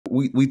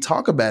we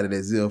talk about it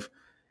as if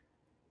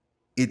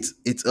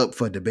it's up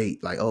for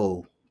debate. Like,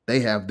 oh,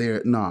 they have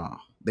they're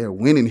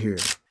winning here.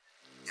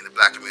 In the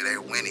black community,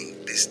 they're winning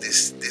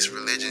this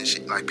religion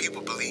shit. Like,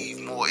 people believe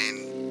more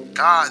in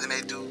God than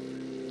they do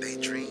their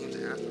dreams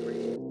and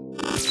aspirations.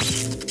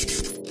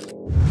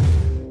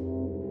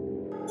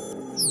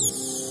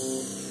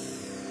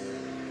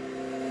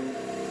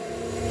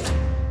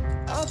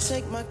 I'll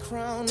take my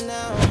crown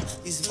now.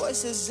 These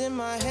voices in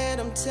my head,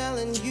 I'm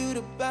telling you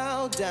to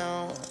bow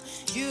down.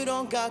 You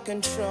don't got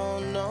control,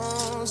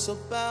 no, so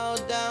bow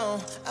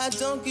down. I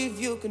don't give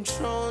you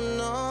control,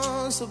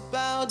 no, so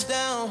bow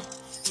down.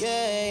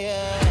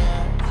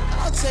 Yeah.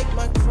 I'll take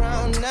my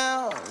crown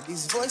now.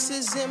 These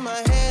voices in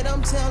my head,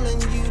 I'm telling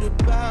you to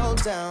bow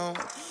down.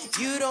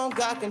 You don't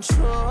got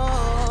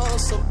control,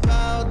 so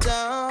bow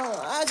down.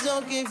 I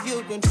don't give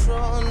you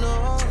control,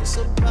 no,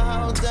 so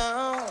bow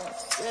down.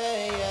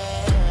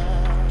 Yeah.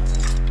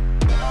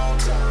 Bow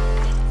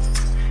down.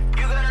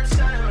 You gotta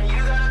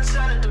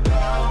tell it to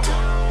bow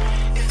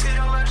down. If it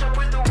don't match up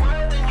with the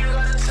word, then you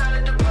gotta tell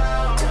it to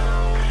bow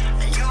down.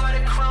 And you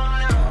gotta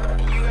crown out,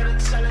 and you gotta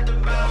tell it to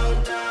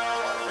bow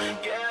down.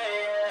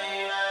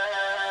 Yeah.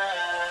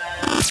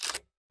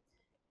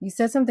 You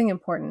said something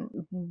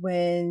important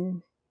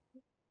when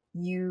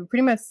you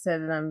pretty much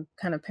said, and I'm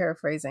kind of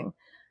paraphrasing,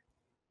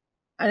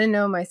 I didn't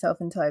know myself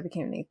until I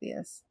became an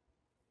atheist.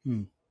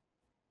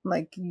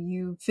 Like,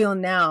 you feel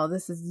now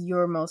this is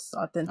your most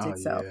authentic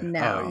self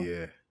now. Oh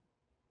yeah.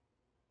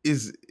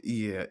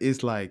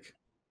 It's like,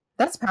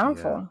 that's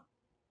powerful. Yeah.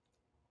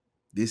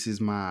 This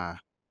is my,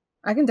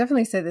 I can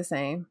definitely say the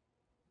same.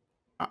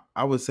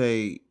 I would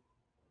say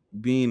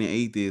being an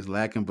atheist,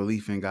 lacking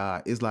belief in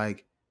God, is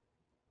like,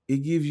 it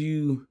gives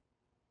you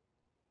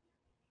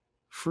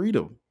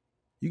freedom.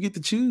 You get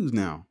to choose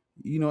now.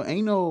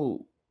 Ain't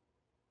no,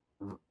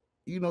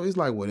 it's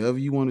like whatever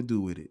you want to do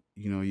with it.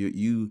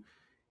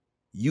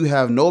 You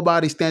have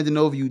nobody standing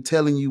over you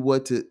telling you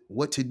what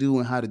to do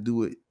and how to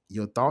do it.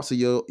 Your thoughts are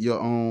your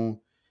own.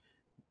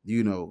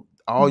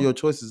 All your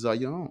choices are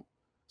your own.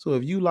 So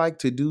if you like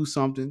to do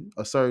something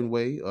a certain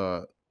way,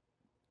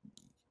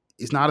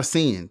 it's not a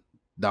sin,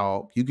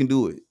 dog. You can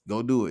do it.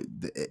 Go do it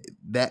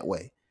that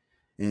way.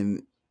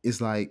 And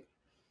it's like,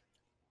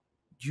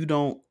 you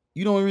don't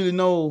really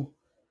know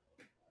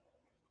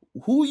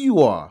who you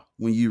are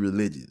when you're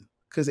religious,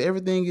 because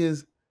everything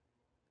is,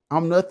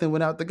 I'm nothing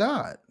without the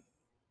God.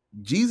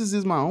 Jesus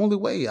is my only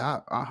way.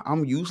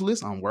 I'm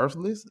useless. I'm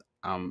worthless.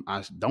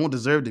 I don't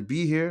deserve to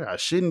be here. I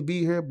shouldn't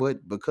be here,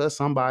 but because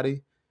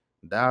somebody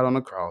died on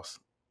the cross,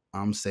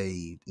 I'm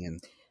saved.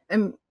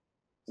 And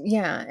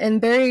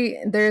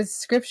there's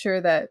scripture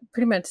that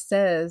pretty much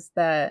says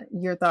that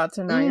your thoughts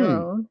are not your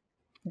own.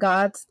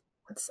 God's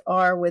thoughts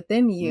are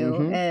within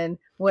you, and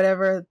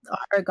whatever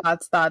are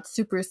God's thoughts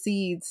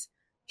supersedes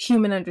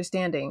human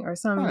understanding or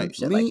some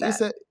shit like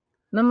that.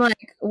 And I'm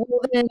like, well,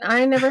 then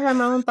I never had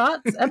my own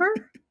thoughts ever.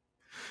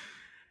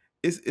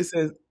 It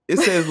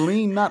says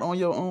lean not on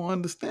your own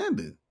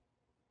understanding.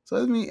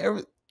 So that means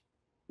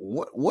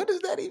what does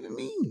that even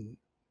mean?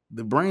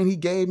 The brain he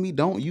gave me,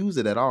 don't use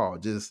it at all.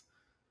 Just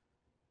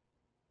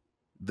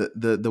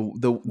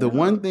the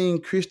one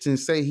thing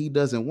Christians say he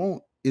doesn't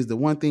want is the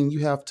one thing you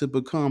have to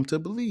become to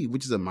believe,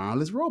 which is a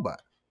mindless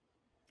robot.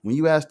 When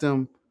you ask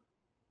them,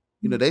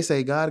 they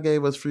say God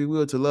gave us free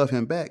will to love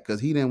him back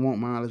because he didn't want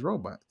mindless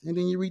robots. And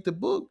then you read the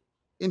book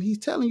and he's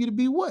telling you to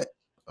be what?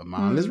 A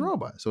mindless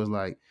robot. So it's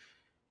like,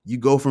 you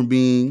go from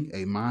being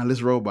a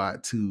mindless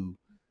robot to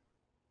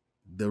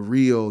the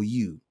real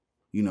you,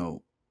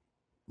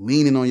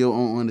 leaning on your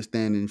own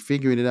understanding,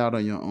 figuring it out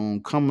on your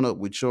own, coming up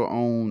with your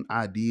own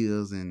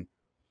ideas, and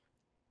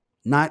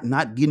not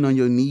getting on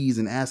your knees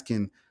and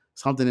asking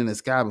something in the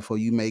sky before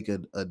you make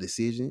a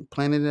decision,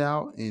 planning it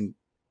out and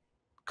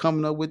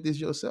coming up with this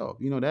yourself.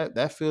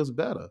 That feels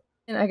better.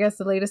 And I guess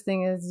the latest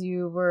thing is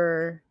you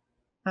were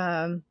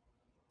banned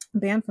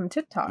from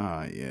TikTok.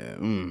 Oh, yeah.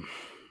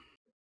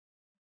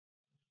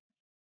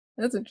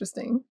 That's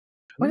interesting.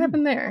 What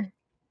happened there?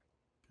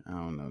 I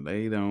don't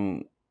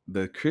know.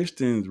 The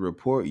Christians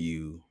report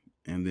you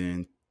and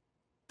then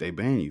they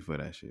ban you for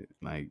that shit.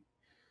 Like,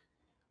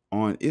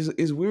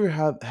 it's weird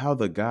how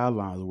the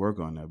guidelines work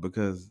on that,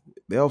 because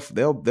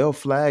they'll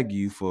flag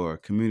you for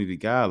community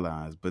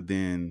guidelines, but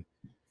then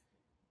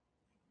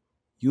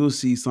you'll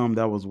see something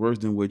that was worse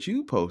than what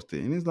you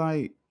posted. And it's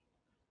like,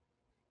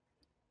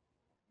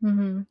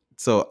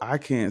 so I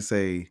can't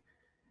say,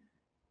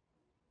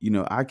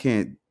 I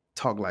can't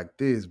talk like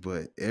this,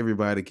 but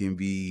everybody can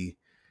be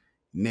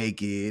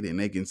naked and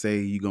they can say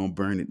you're gonna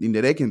burn it.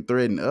 They can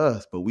threaten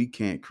us, but we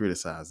can't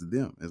criticize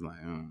them. It's like,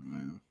 oh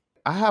man.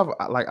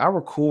 I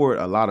record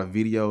a lot of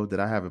video that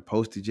I haven't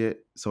posted yet.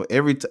 So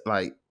this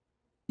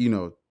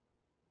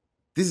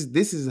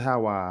is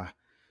how I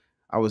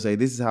would say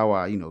this is how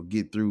I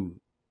get through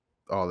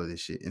all of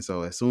this shit. And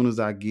so as soon as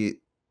I get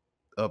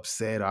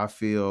upset, I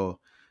feel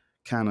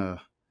kind of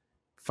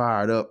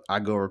fired up, I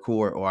go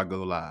record or I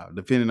go live,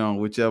 depending on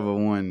whichever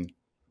one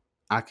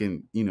I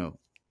can do.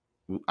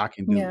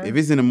 Yeah. If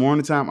it's in the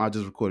morning time, I'll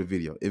just record a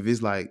video. If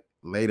it's like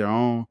later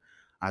on,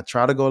 I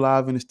try to go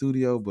live in the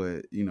studio,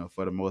 but you know,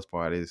 for the most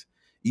part, it's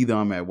either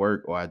I'm at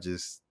work or I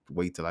just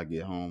wait till I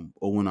get home,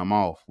 or when I'm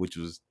off, which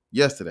was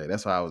yesterday.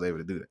 That's why I was able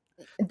to do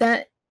that.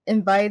 That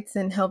invites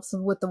and helps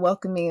with the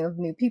welcoming of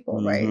new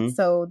people, right?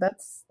 So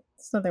there's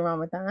nothing wrong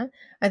with that.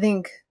 I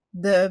think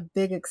the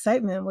big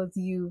excitement was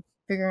you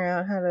figuring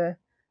out how to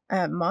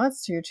add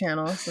mods to your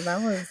channel. So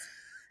that was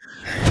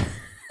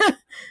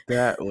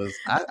that was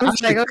I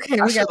was like,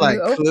 okay, we got to like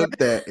clip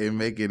that and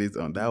make it its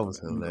own. That was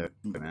hilarious.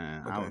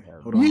 Man, okay.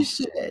 Hold on. You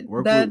should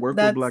work with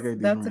Black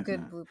Atheist. That's a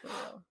good blooper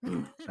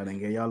reel. I didn't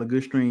get y'all a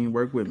good stream.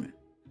 Work with me.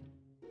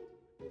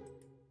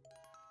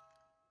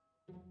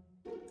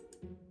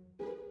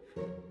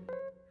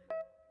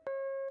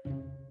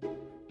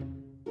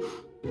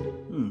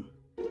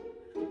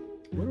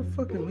 What a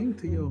fucking link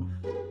to your.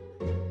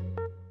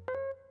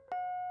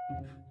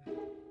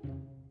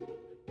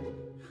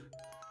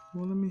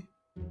 Well, let me.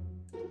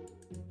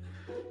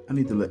 I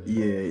need to let.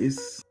 Yeah,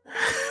 it's.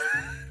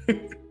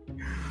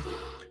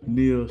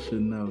 Neil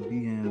should know.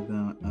 He hands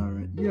down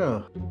Aaron.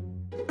 Yeah.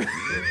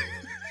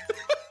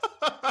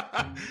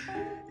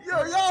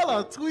 Yo, y'all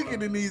are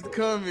tweaking in these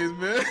comments,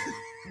 man.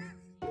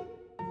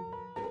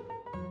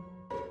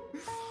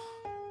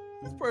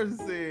 This person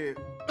said.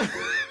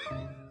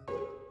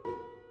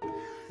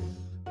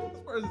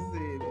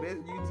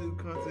 Best YouTube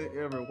content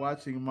ever,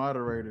 watching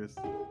moderators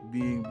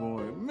being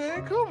born.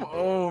 Man, come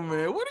on,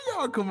 man. Where do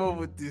y'all come up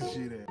with this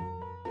shit at?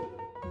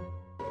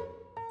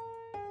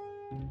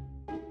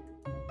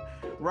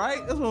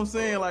 Right? That's what I'm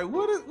saying. Like,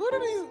 what are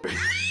these?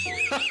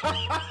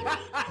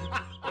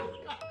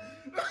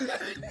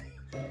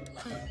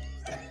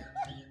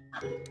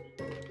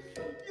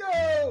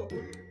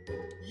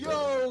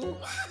 Yo.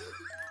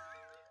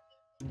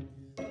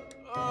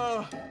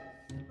 I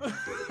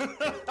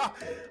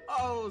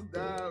almost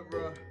died,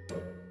 bro.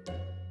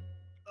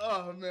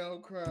 Oh man,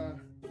 I'm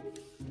crying.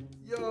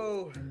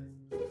 Yo.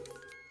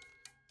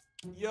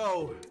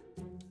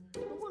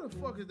 What the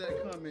fuck is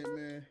that comment,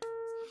 man?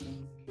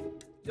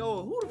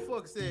 Yo, who the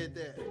fuck said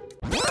that?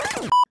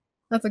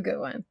 That's a good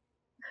one.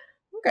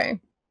 Okay.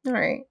 All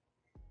right.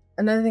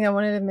 Another thing I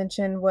wanted to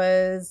mention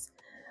was,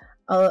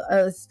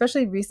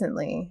 especially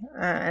recently,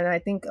 and I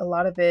think a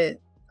lot of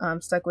it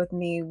stuck with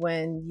me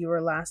when you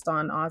were last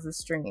on Oz's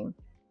stream,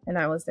 and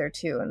I was there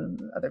too,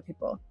 and other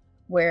people,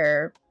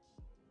 where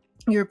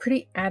you were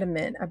pretty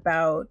adamant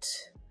about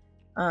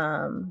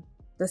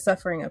the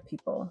suffering of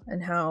people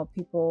and how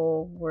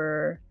people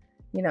were,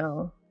 you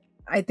know,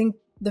 I think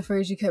the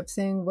phrase you kept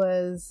saying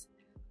was,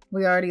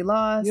 "We already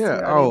lost."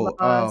 Yeah.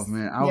 Oh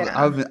man.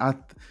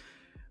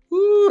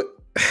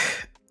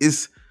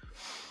 It's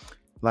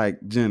like,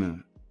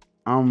 Jena,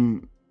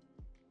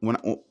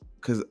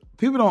 because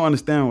people don't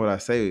understand what I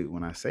say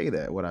when I say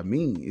that. What I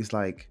mean, it's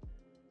like.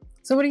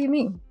 So what do you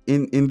mean?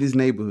 In this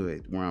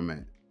neighborhood where I'm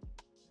at,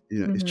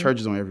 you know, it's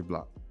churches on every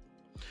block.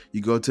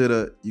 You go to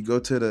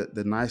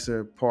the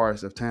nicer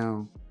parts of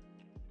town.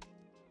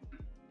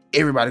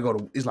 Everybody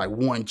it's like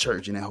one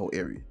church in that whole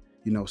area.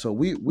 You know, so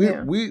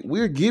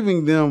we're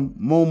giving them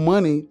more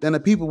money than the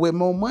people with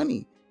more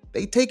money.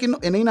 They taking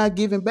and they not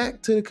giving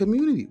back to the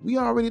community. We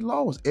already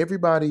lost.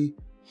 Everybody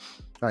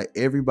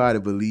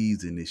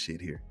believes in this shit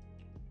here.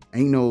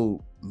 Ain't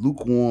no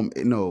lukewarm,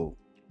 no,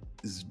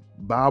 it's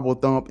Bible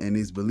thump and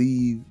it's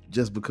believe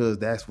just because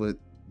that's what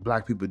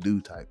black people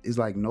do type. It's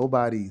like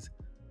nobody's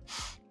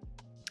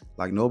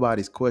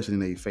questioning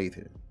their faith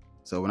here.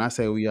 So when I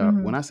say we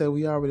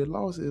already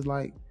lost, it's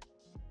like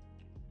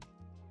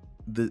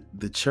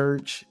the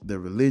church, the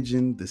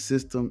religion, the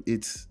system,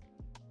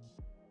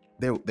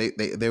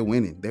 they're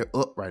winning. They're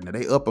up right now.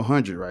 They up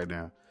 100 right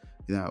now.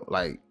 You know,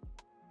 like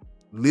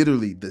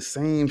literally the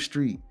same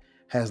street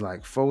has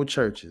like 4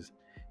 churches.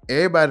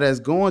 Everybody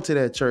that's going to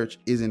that church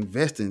is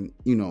investing,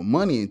 you know,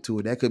 money into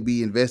it. That could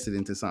be invested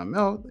into something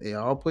else. They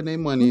all putting their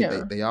money.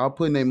 Yeah. They all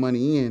putting their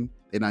money in.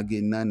 They're not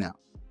getting none out.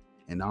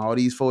 And all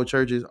these 4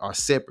 churches are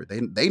separate.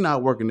 They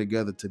not working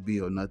together to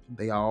build nothing.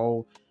 They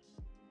all.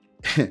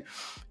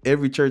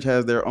 Every church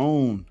has their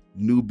own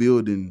new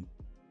building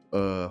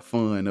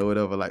fund or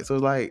whatever. Like, so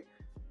it's like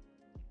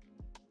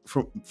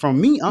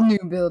from me, I'm new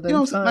building. You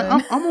know what I'm saying?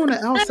 Like, I'm on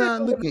the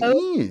outside looking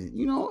in.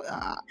 You know.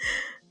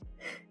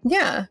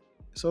 Yeah.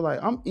 So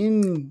like I'm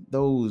in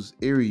those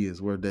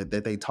areas where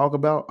that they talk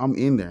about, I'm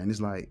in there, and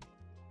it's like,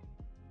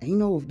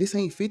 this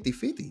ain't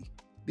 50-50.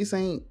 This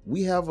ain't,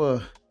 we have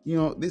a, you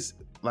know, this,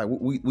 like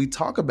we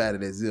talk about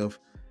it as if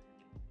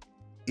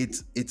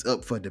it's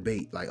up for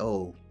debate. Like,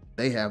 oh,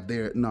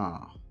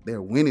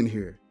 they're winning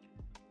here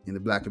in the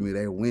black community.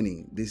 They're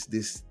winning.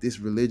 This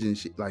religion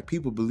shit. Like,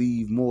 people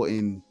believe more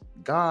in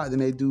God than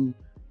they do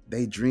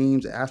their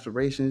dreams,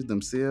 aspirations,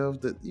 themselves.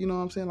 That, you know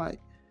what I'm saying? Like,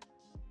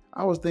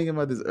 I was thinking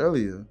about this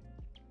earlier.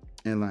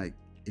 And like,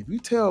 if you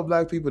tell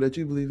black people that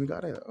you believe in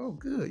God, they're like, oh,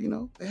 good, you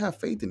know, they have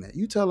faith in that.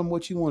 You tell them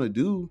what you want to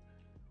do,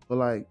 but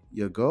like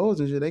your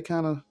goals and shit, they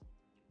kind of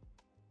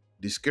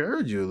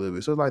discourage you a little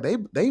bit. So like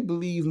they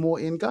believe more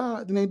in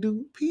God than they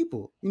do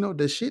people. You know,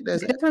 the shit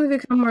that's they kind of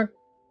become more,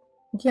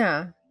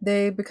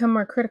 they become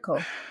more critical.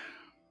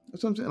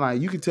 That's what I'm saying.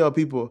 Like, you can tell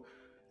people,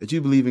 that you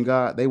believe in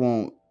God, they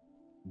won't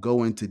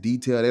go into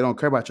detail. They don't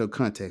care about your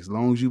context as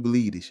long as you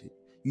believe this shit.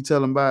 You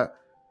tell them about,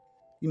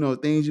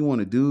 things you want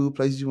to do,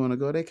 places you want to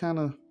go, they kind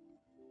of,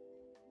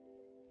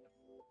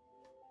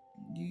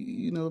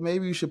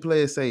 maybe you should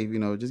play it safe,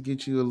 just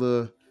get you a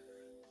little,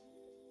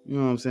 you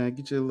know what I'm saying?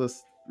 Get you a little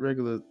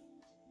regular,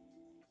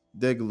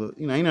 degular,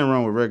 ain't nothing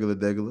wrong with regular,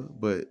 degular,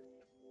 but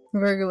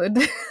regular.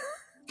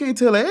 can't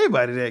tell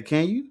everybody that,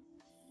 can you?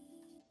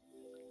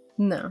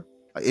 No.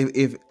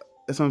 If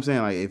that's what I'm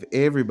saying, like if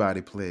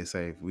everybody plays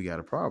safe, we got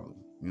a problem.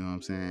 You know what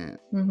I'm saying?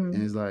 Mm-hmm.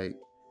 And it's like,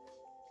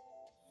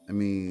 I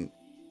mean,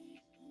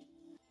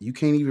 you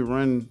can't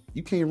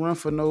run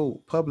for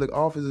no public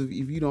office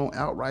if you don't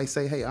outright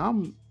say, hey, I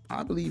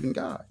believe in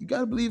God. You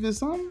gotta believe in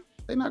something.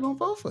 They're not gonna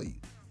vote for you.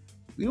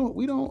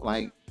 We don't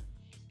like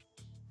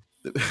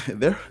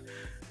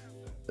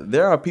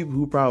there are people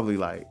who probably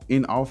like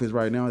in office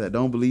right now that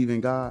don't believe in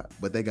God,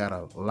 but they got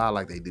a lot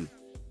like they do.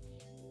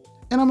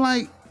 And I'm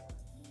like,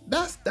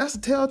 that's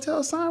a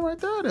telltale sign right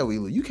there that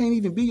you can't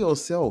even be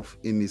yourself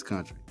in this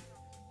country,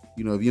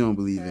 if you don't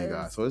believe in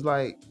God. So it's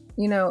like,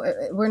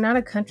 we're not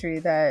a country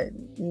that,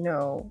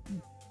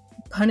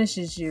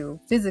 punishes you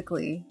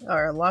physically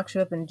or locks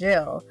you up in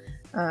jail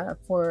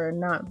for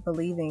not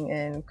believing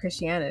in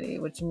Christianity,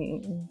 which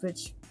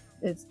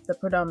is the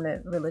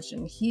predominant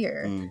religion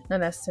here. Not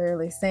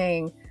necessarily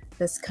saying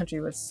this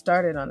country was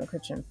started on the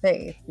Christian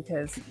faith,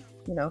 because,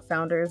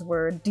 founders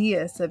were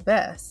deists at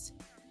best.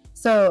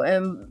 So,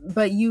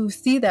 but you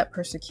see that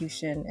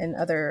persecution in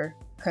other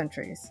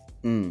countries,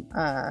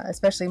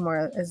 especially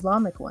more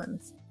Islamic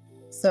ones.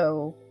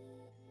 So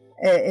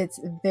it's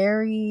a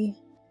very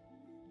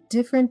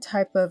different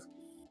type of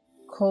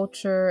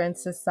culture and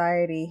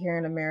society here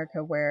in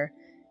America where,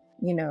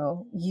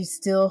 you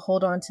still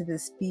hold on to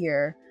this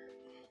fear.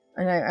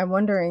 And I'm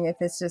wondering if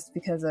it's just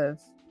because of,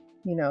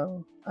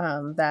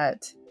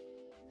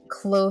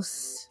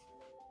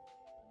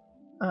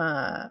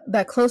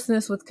 that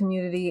closeness with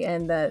community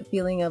and that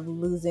feeling of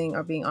losing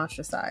or being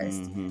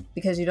ostracized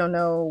because you don't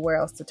know where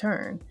else to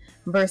turn,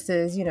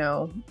 versus,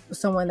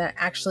 someone that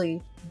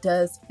actually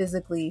does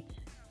physically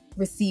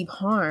receive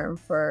harm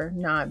for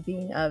not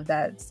being of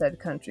that said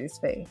country's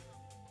faith.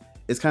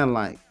 It's kind of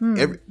like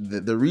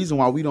the reason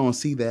why we don't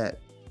see that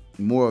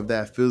more of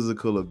that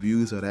physical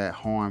abuse or that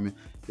harm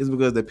is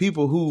because the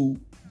people who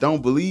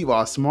don't believe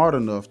are smart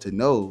enough to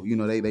know,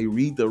 they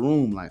read the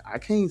room like, I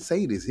can't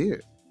say this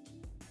here.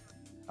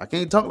 I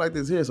can't talk like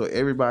this here. So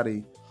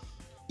everybody,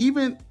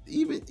 even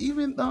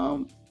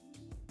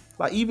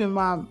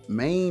my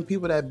main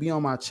people that be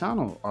on my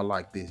channel are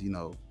like this,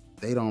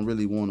 they don't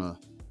really want to,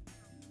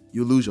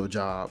 you lose your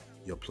job,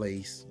 your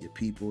place, your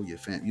people, your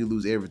family, you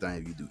lose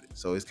everything if you do this.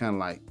 So it's kind of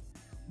like,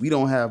 we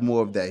don't have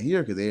more of that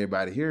here because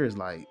everybody here is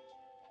like,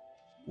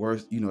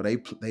 worse,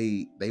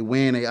 they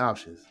weighing their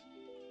options.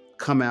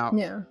 Come out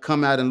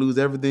and lose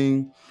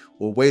everything,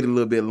 or wait a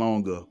little bit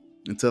longer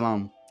until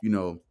I'm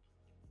on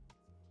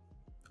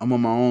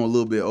my own, a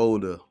little bit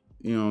older.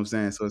 You know what I'm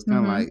saying? So it's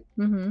kind of like,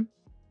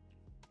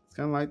 it's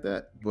kind of like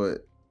that.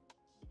 But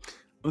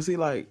let's see,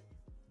 like,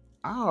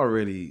 I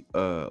already,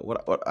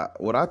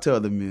 what I tell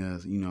them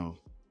is,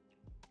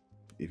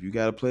 if you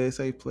gotta play it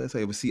safe, play it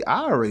safe. But see,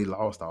 I already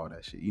lost all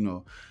that shit.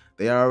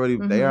 They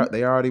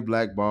already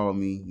blackballed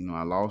me.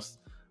 I lost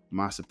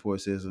my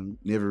support system.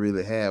 Never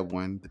really had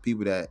one. The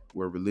people that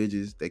were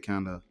religious, they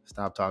kind of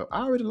stopped talking.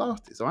 I already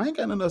lost it, so I ain't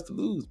got nothing else to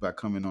lose by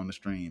coming on the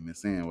stream and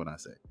saying what I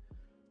say.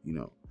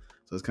 So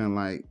it's kind of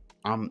like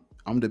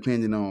I'm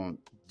depending on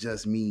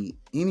just me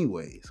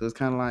anyway. So it's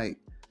kind of like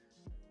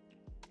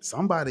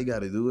somebody got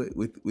to do it.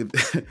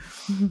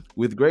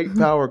 With great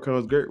power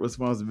comes great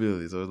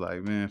responsibility. So it's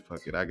like, man,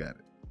 fuck it, I got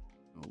it.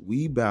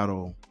 We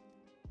battle,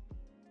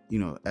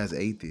 as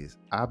atheists.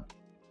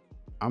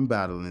 I'm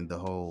battling the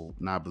whole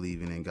not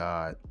believing in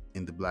God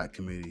in the Black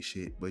community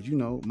shit. But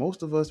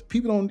most of us,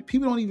 people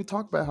don't even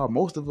talk about how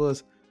most of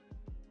us,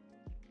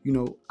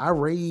 I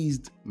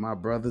raised my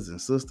brothers and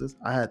sisters.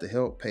 I had to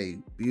help pay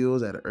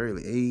bills at an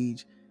early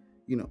age.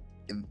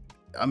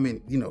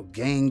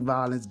 Gang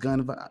violence,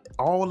 gun violence,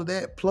 all of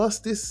that, plus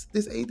this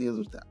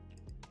atheism stuff.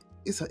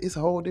 It's a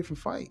whole different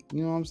fight.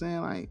 You know what I'm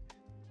saying? Like,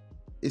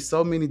 it's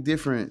so many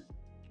different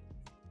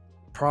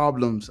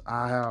problems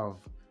I have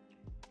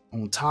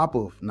on top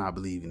of not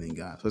believing in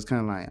God. So it's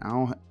kind of like, I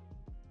don't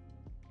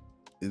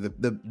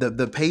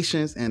the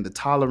patience and the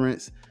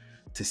tolerance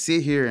to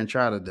sit here and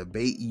try to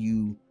debate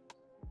you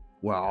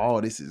while all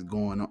this is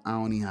going on. I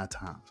don't even have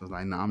time. So it's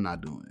like, no, I'm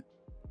not doing it.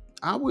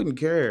 I wouldn't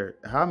care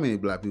how many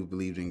Black people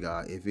believed in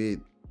God if it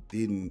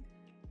didn't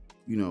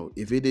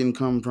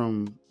come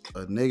from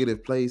a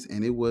negative place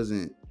and it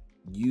wasn't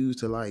used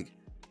to like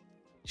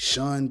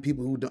shun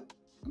people who don't.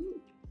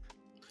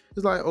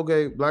 It's like,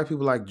 okay, Black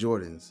people like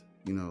Jordans,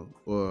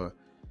 or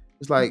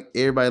it's like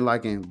everybody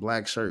liking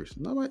black shirts.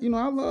 Nobody,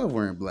 I love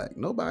wearing black.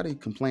 Nobody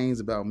complains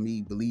about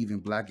me believing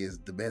black is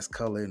the best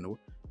color in the world.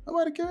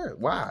 Nobody cares.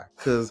 Why?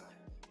 Because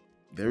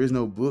there is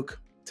no book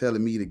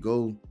telling me to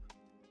go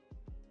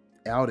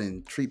out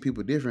and treat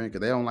people different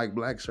because they don't like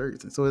black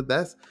shirts. And so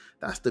that's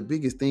the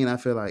biggest thing. I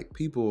feel like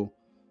people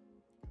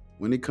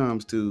when it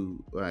comes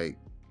to like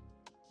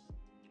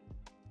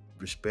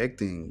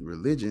respecting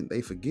religion, they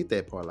forget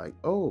that part. Like,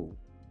 oh,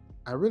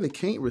 I really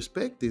can't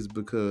respect this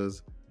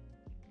because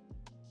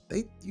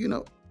they,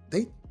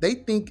 they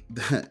think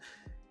that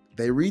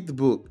they read the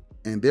book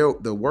and they're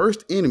the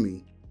worst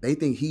enemy. They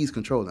think he's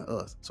controlling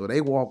us. So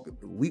they walk.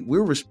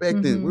 We're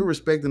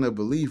respecting a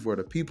belief where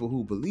the people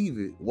who believe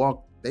it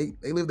walk. They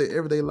live their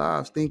everyday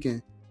lives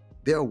thinking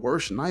their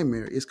worst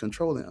nightmare is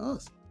controlling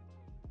us.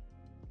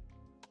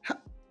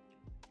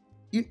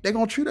 They're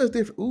gonna treat us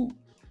different. Ooh,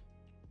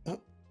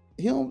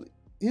 he don't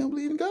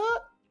believe in God.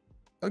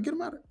 I'll get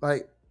him out of it.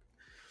 Like,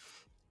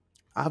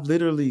 I've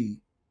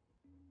literally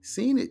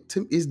seen it.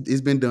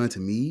 It's been done to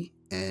me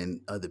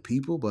and other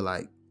people, but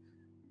like,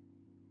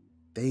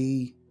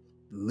 they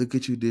look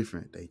at you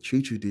different. They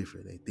treat you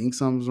different. They think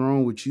something's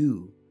wrong with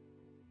you.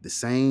 The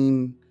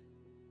same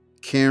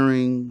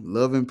caring,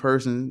 loving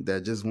person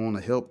that just want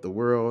to help the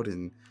world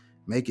and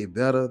make it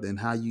better than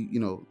how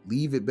you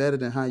leave it better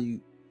than how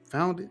you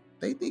found it.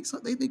 They think so.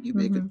 They think you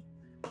bigger.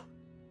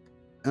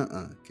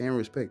 Can't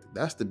respect it.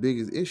 That's the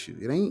biggest issue.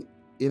 It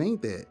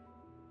ain't that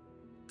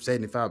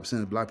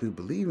 75% of black people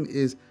believe in.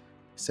 Is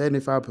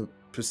 75%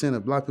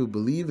 of black people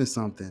believe in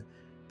something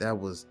that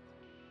was,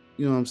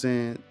 you know what I'm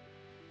saying,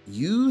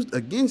 used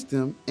against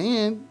them,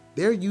 and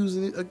they're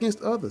using it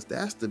against others.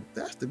 That's the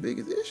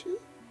biggest issue.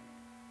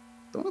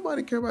 Don't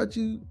nobody care about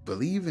you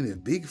believing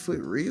in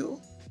Bigfoot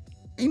real.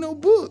 Ain't no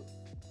book.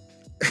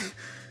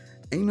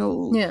 ain't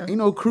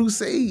no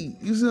crusade.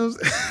 You see what I'm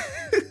saying?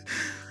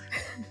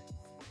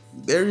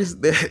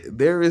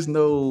 there is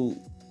no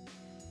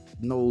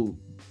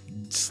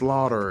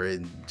slaughter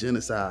and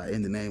genocide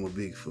in the name of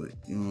Bigfoot.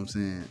 You know what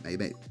I'm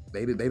saying?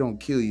 They don't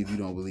kill you if you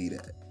don't believe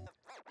that.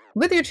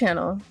 With your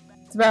channel,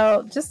 it's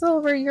about just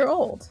over a year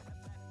old,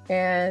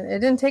 and it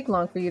didn't take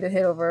long for you to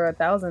hit over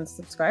 1,000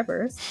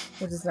 subscribers,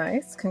 which is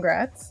nice.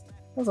 Congrats.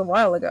 That was a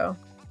while ago.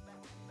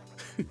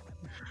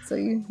 So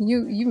you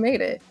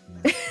made it.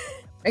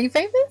 Are you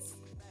famous?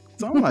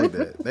 Something like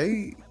that.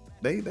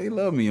 They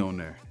love me on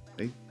there.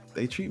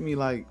 They treat me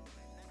like,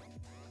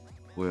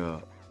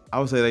 well, I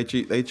would say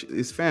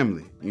it's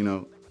family.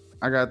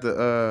 I got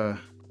the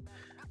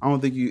I don't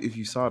think if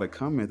you saw the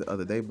comment the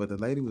other day, but the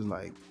lady was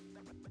like,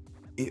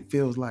 it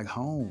feels like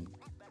home.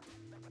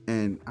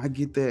 And I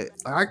get that.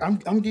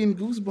 I'm getting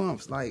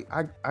goosebumps. Like,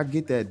 I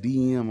get that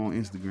DM on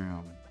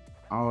Instagram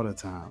all the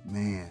time.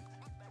 Man,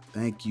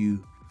 thank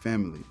you,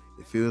 family.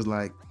 It feels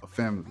like a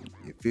family.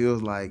 It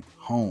feels like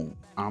home.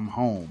 I'm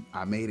home.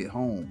 I made it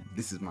home.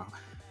 This is my.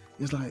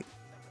 It's like,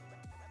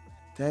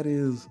 that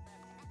is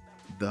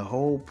the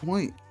whole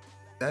point.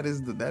 That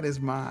is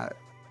my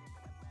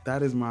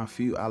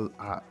feel.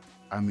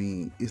 I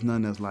mean, it's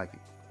nothing else like it.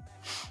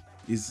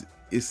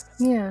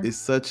 It's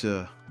such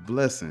a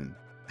blessing.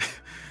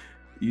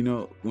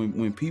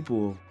 When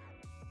people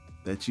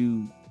that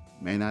you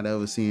may not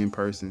ever see in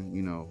person,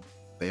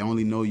 they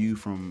only know you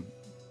from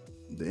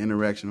the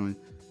interaction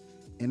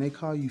and they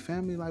call you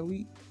family. Like,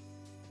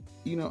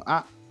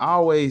 I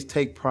always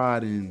take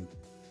pride in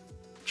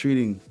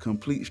treating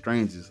complete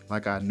strangers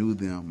like I knew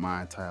them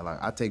my entire life.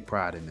 I take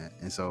pride in that.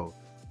 And so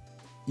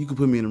you can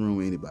put me in a room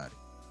with anybody,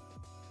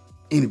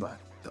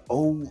 the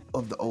old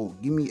of the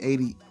old. Give me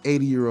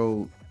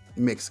 80-year-old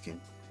Mexican.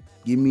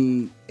 Give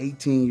me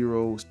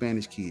 18-year-old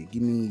Spanish kid.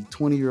 Give me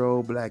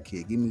 20-year-old black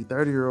kid. Give me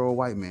 30-year-old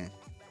white man.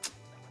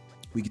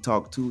 We can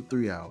talk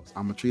 2-3 hours.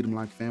 I'm going to treat them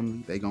like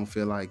family. They going to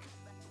feel like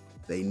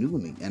they knew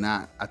me. And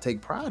I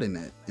take pride in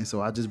that. And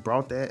so I just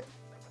brought that,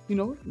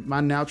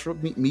 my natural,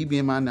 me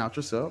being my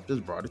natural self,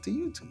 just brought it to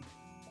YouTube.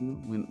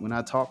 When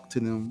I talk to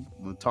them,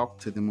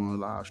 on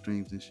live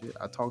streams and shit,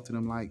 I talk to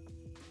them like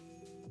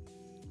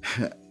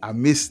I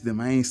miss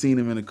them. I ain't seen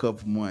them in a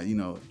couple months,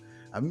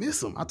 I miss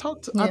them. I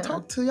talk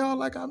to y'all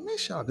like I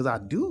miss y'all, because I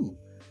do.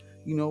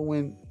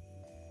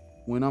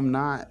 When I'm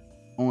not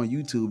on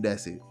YouTube,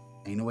 that's it.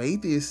 Ain't no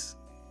atheists.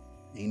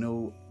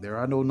 There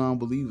are no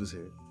non-believers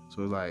here.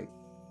 So it's like,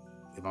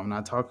 if I'm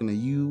not talking to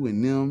you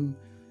and them,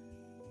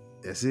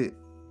 that's it.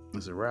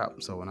 It's a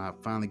wrap. So when I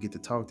finally get to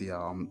talk to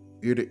y'all, I'm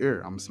ear to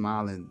ear. I'm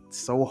smiling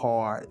so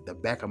hard. The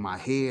back of my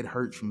head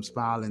hurts from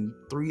smiling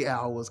 3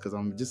 hours because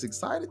I'm just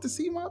excited to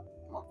see my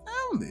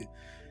family.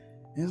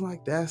 And it's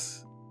like,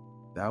 that's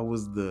one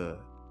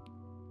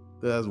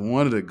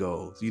of the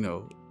goals.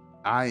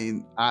 I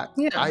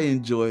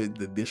enjoyed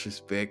the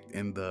disrespect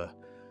and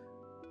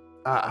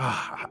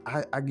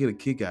I get a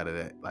kick out of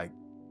that. Like,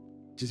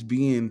 just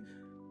being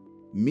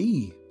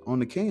me on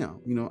the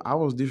cam. I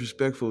was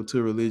disrespectful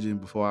to religion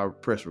before I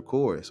pressed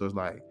record. So it's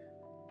like,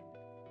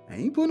 I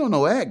ain't putting on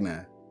no act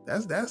now.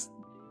 That's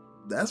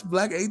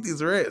Black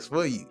Atheist Rants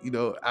for you.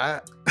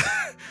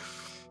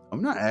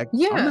 I'm not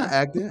acting. Yeah. I'm not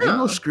acting. No. Ain't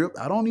no script.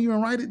 I don't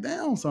even write it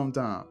down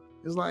sometimes.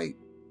 It's like,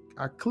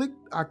 I click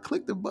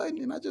the button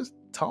and I just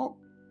talk.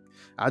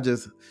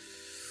 And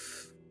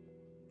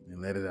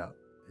let it out.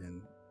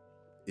 And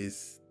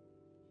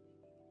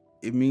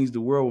it means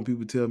the world when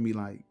people tell me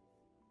like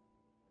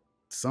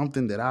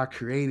something that I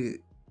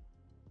created,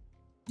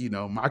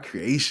 my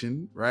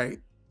creation, right?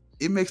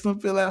 it makes them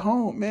feel at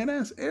home. Man,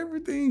 that's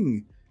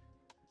everything.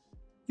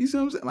 You see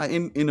what I'm saying? Like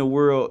in a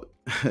world,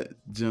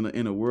 Jena,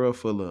 in a world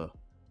full of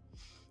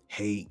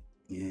hate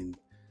and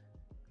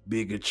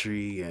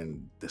bigotry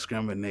and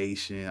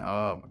discrimination.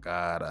 Oh my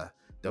God, I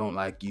don't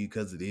like you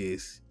because of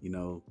this. You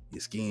know,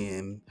 your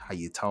skin, how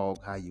you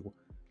talk, how you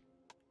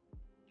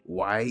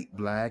white,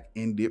 black,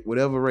 Indian,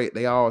 whatever rate.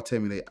 They all tell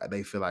me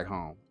they feel like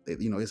home.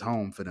 You know, it's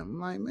home for them. I'm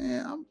like,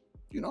 man, I'm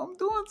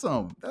doing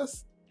something.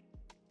 That's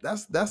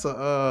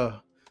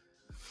a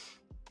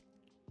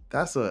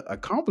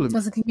compliment.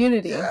 That's a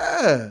community.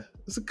 Yeah,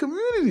 it's a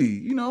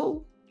community. You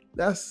know,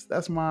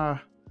 that's my.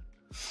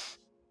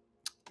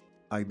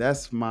 Like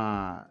that's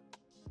my.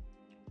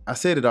 I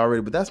said it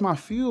already, but that's my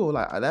fuel.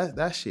 Like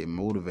that shit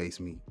motivates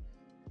me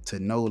to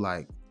know,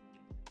 like,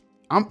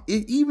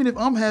 even if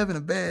I'm having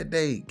a bad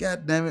day,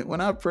 god damn it,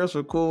 when I press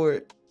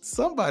record,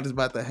 somebody's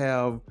about to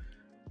have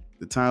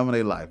the time of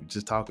their life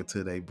just talking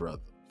to their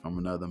brother from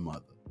another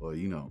mother, or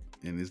you know,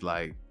 and it's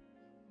like,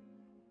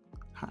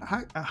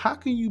 how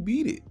can you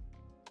beat it?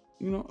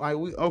 You know, like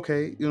we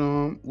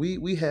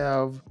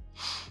have,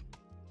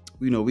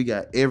 you know, we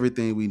got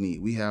everything we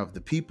need. We have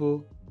the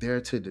people there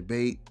to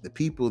debate, the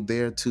people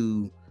there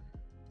to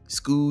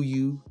school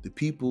you, the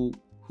people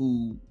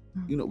who,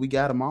 you know, we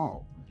got them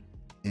all.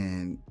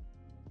 And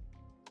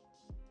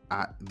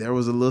there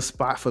was a little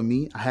spot for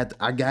me.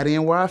 I got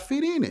in where I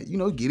fit in it. You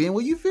know, get in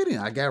where you fit in.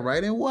 I got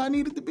right in where I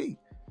needed to be.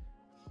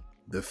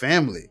 The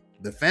family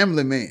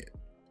man.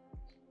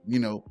 You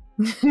know,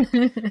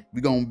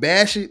 we're going to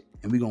bash it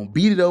and we're going to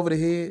beat it over the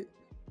head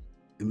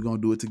and we're going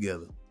to do it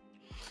together.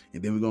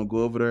 And then we're going to go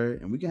over there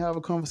and we can have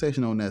a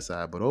conversation on that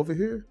side. But over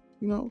here,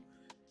 you know,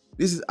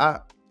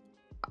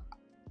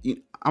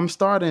 I'm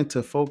starting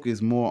to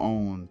focus more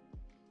on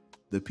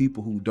the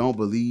people who don't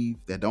believe,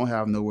 that don't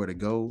have nowhere to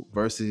go,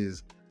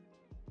 versus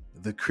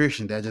the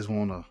Christian that just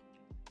wanna,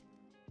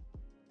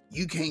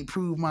 you can't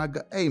prove my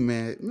God. Hey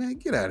man,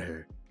 get out of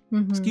here.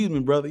 Mm-hmm. Excuse me,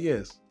 brother.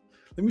 Yes.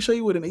 Let me show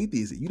you what an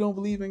atheist is. You don't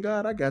believe in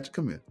God? I got you.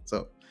 Come here.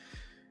 So,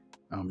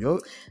 So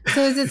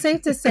is it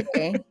safe to say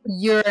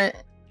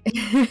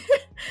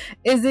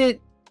is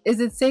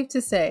it safe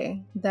to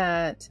say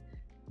that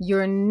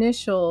your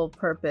initial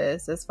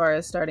purpose as far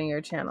as starting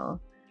your channel,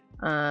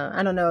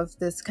 I don't know if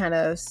this kind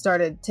of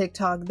started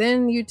TikTok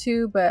then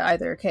YouTube, but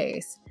either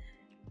case,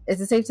 is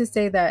it safe to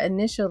say that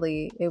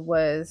initially it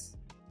was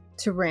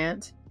to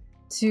rant,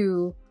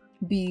 to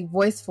be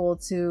voiceful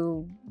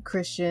to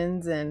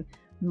Christians and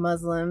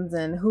Muslims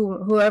and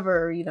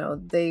whoever, you know,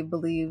 they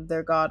believe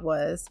their God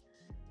was,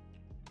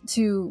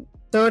 to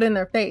throw it in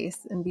their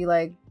face and be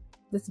like,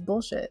 this is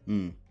bullshit.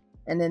 And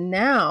then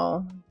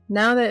now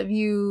that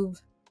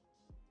you've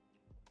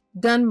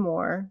done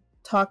more,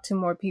 talked to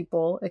more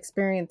people,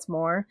 experienced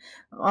more,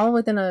 all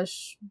within a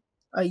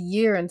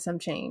year and some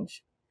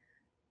change,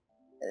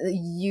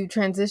 you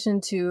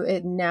transition to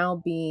it now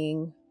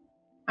being,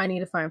 I need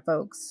to find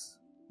folks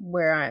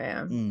where I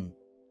am.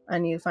 I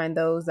need to find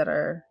those that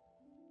are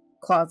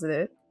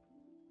closeted.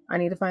 I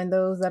need to find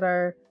those that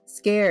are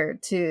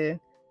scared to,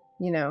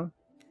 you know,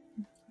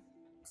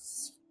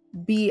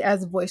 be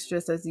as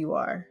boisterous as you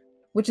are,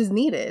 which is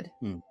needed.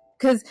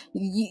 Because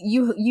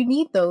you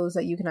need those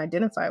that you can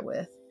identify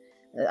with.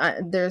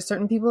 There are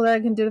certain people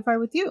that can identify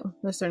with you.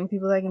 There's certain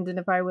people that can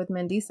identify with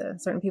Mandisa.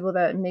 Certain people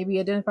that maybe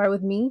identify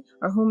with me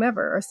or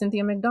whomever, or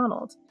Cynthia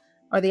McDonald,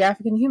 or the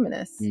African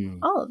humanists.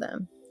 All of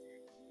them.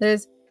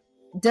 There's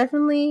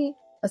definitely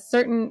a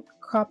certain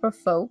crop of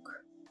folk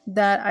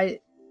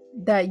that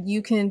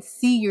you can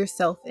see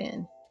yourself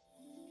in,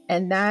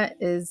 and that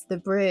is the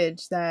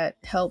bridge that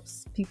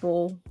helps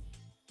people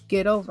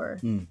get over.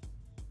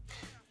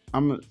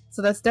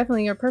 So that's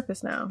definitely your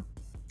purpose now.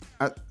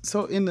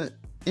 So in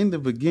the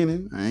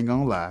beginning, I ain't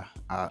gonna lie,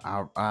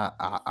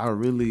 I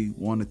really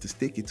wanted to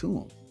stick it to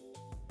him.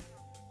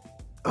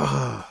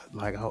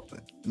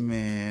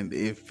 Man,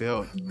 it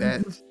felt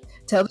that.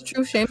 Tell the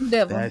truth, shame the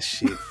devil. That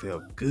shit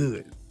felt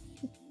good.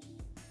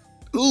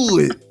 Ooh,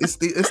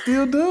 it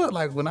still does.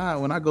 Like when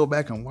I go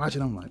back and watch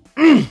it, I'm like,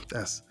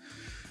 that's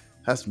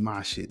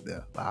my shit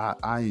there.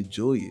 I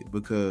enjoy it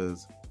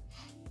because,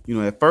 you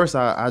know, at first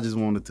I just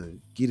wanted to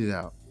get it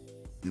out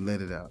and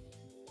let it out.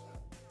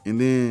 And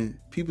then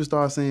people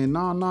start saying,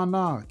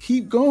 no,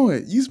 keep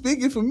going. You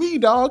speaking for me,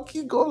 dog.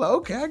 Keep going. Like,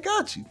 okay, I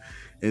got you.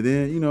 And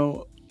then, you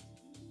know,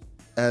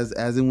 as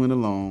it went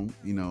along,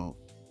 you know,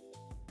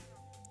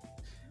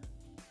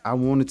 I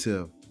wanted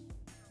to,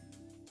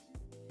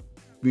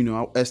 you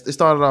know, it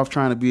started off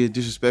trying to be as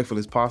disrespectful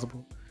as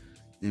possible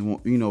and,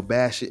 you know,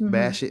 bash it. And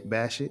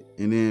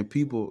then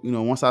people, you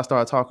know, once I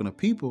started talking to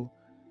people,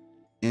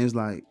 and it's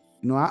like,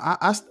 you know,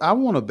 I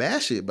want to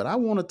bash it, but I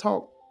want to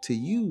talk to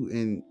you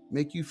and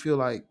make you feel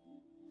like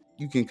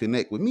you can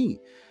connect with me.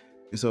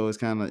 And so it's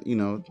kind of, you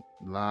know,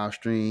 live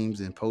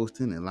streams and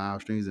posting. And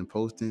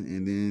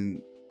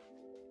then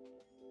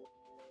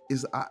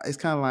it's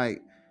kind of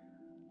like,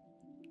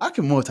 I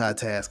can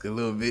multitask a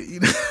little bit, you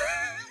know.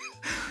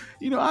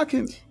 You know, I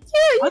can. Yeah,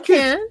 you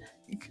can.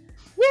 Yeah,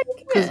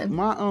 you can.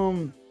 My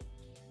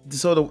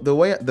so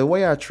the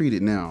way I treat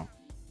it now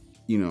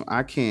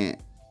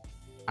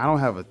I don't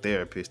have a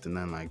therapist or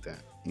nothing like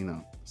that,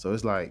 So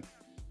it's like,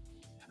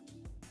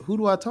 who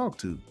do I talk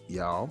to,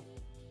 y'all?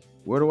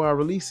 Where do I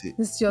release it?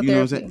 This is your You know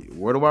what I'm therapy. saying?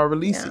 Where do I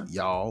release it,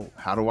 y'all?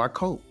 How do I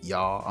cope,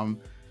 y'all?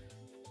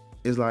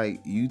 It's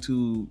like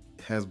YouTube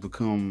has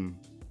become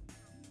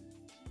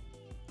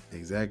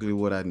exactly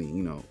what I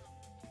need.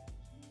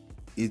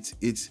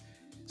 It's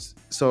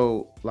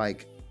so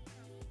like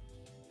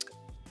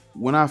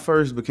when I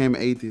first became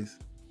an atheist,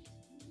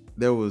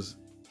 there was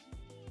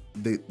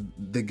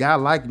the guy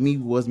like me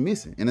was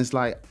missing, and it's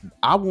like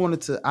I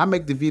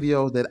make the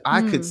videos that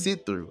I could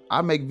sit through.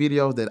 I make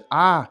videos that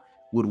I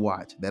would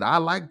watch, that I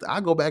liked.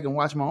 I go back and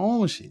watch my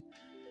own shit.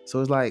 So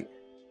it's like,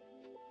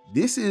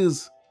 this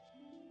is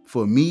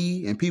for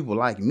me and people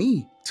like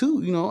me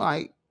too.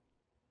 Like,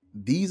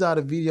 these are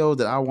the videos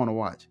that I want to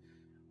watch.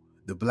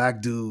 The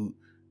black dude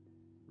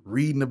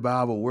reading the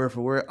Bible word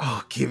for word.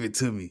 Oh, give it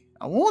to me.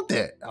 I want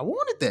that. I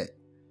wanted that.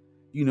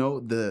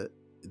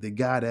 The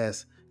guy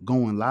that's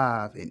going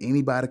live and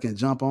anybody can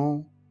jump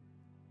on.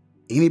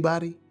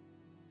 Anybody,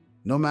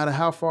 no matter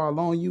how far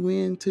along you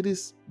into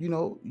this,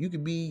 you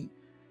could be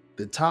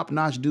the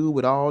top-notch dude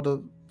with all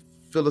the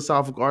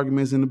philosophical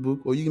arguments in the book,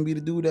 or you can be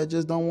the dude that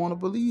just don't want to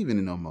believe in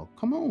it no more.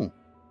 Come on.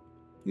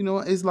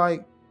 It's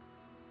like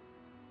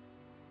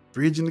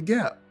bridging the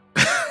gap.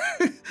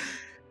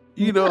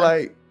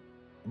 Like,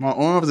 my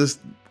arms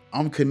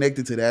I'm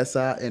connected to that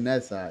side and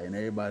that side, and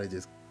everybody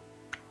just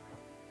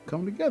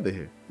come together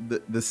here.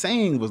 The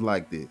saying was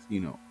like this,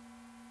 when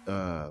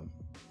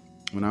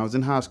I was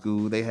in high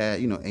school, they had,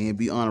 A and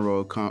B honor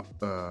roll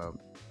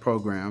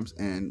programs,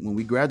 and when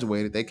we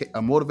graduated,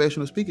 a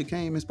motivational speaker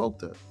came and spoke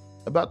to us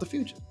about the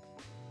future.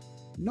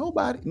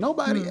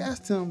 Nobody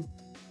asked him,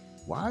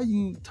 why are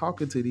you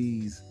talking to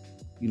these,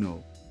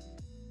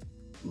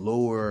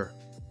 lower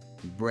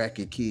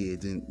bracket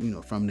kids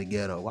and from the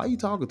ghetto? Why are you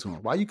talking to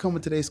them? Why are you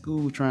coming to their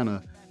school trying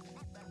to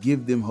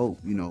give them hope?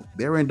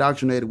 They're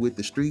indoctrinated with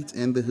the streets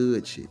and the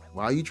hood shit.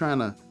 Why are you trying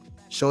to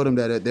show them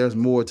that there's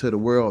more to the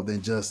world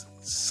than just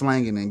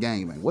slanging and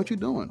gangbang? What you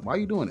doing? Why are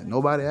you doing it?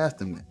 Nobody asked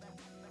them that.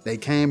 They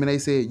came and they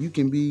said, you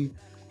can be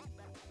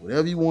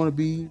whatever you want to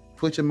be.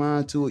 Put your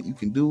mind to it. You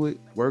can do it.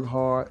 Work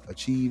hard.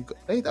 Achieve.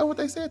 That's what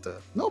they said to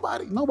us.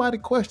 Nobody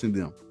questioned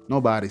them.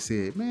 Nobody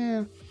said,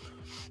 man,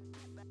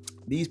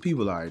 these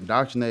people are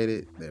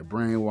indoctrinated. They're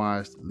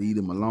brainwashed. Leave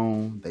them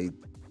alone.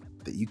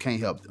 You can't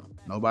help them.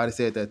 Nobody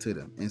said that to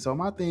them. And so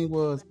my thing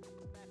was,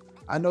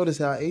 I noticed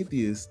how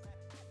atheists,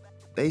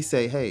 they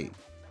say, hey,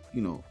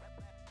 you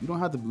don't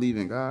have to believe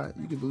in God.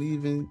 You can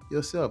believe in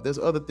yourself. There's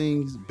other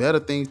things, better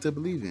things to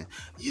believe in.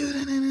 You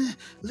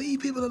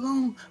leave people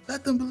alone.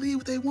 Let them believe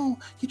what they want.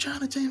 You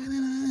trying to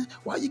change.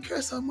 Why you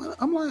care so much?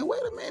 I'm like,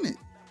 wait a minute.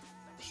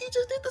 He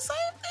just did the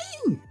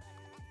same thing.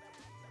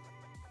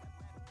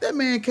 That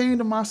man came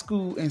to my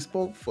school and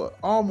spoke for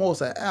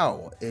almost an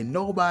hour, and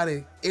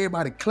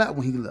everybody clapped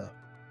when he left.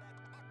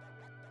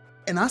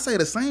 And I say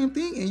the same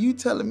thing, and you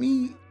telling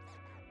me,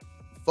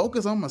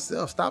 focus on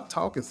myself. Stop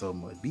talking so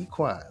much. Be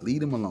quiet.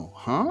 Leave them alone.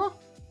 Huh?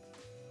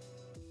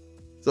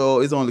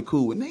 So it's only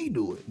cool when they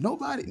do it.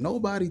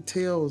 Nobody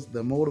tells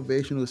the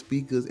motivational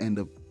speakers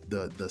and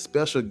the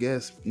special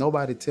guests,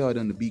 nobody tell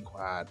them to be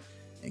quiet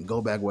and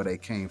go back where they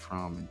came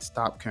from and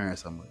stop caring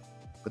so much.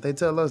 But they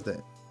tell us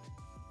that.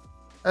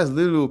 That's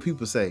literally what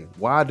people say.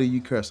 Why do you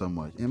care so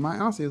much? And my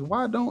answer is,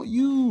 why don't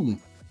you?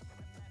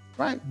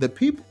 Right?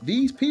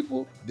 These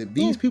people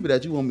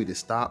that you want me to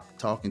stop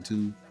talking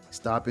to,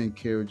 stop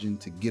encouraging,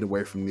 to get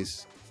away from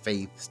this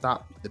faith,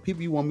 the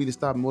people you want me to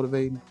stop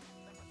motivating,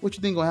 what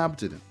you think gonna happen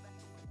to them?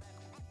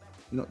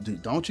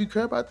 Don't you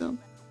care about them?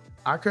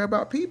 I care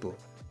about people.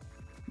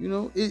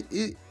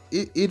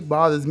 It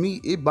bothers me.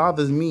 It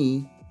bothers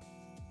me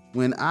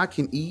when I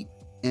can eat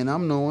and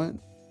I'm knowing,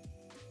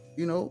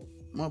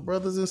 my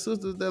brothers and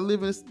sisters that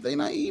live in, they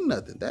not eating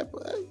nothing. That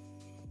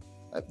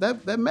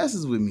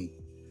messes with me.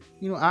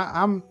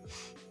 I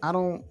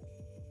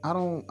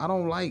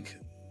don't like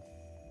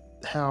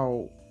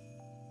how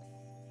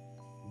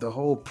the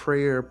whole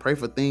pray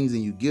for things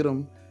and you get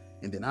them,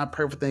 and then I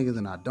pray for things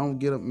and I don't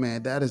get them.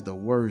 Man, that is the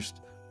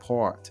worst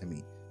part to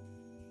me.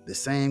 The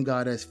same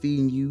God that's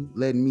feeding you,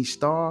 letting me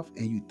starve,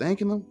 and you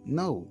thanking him?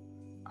 No,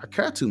 I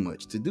care too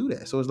much to do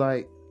that. So it's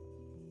like,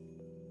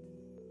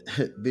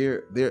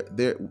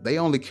 they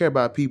only care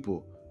about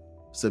people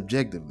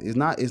subjectively. It's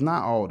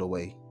not all the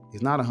way.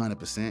 It's not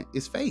 100%.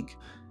 It's fake.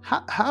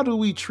 How do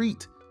we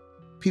treat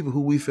people who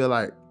we feel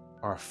like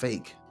are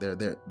fake?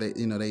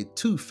 They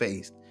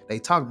two-faced. They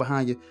talk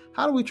behind you.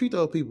 How do we treat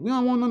those people? We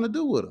don't want nothing to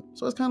do with them.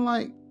 So it's kind of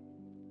like,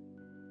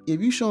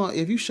 if you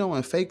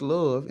showing fake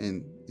love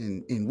and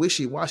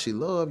wishy-washy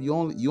love, you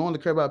only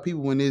care about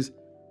people when there's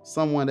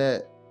someone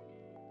that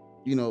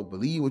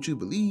believe what you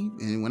believe.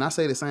 And when I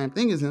say the same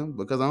thing as him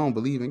because I don't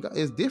believe in God,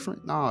 it's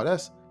different. No,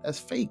 that's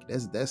fake.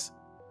 That's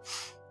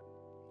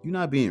you're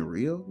not being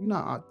real. You're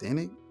not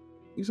authentic.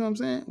 You see what I'm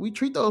saying? We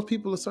treat those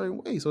people a certain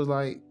way. So it's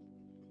like,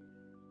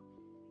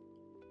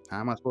 how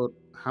am I supposed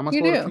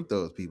to treat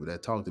those people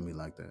that talk to me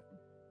like that?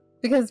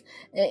 Because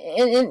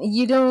and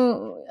you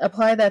don't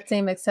apply that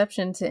same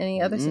exception to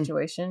any other Mm-mm.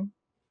 situation.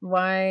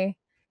 Why?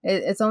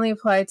 It's only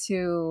applied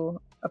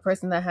to a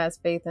person that has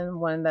faith and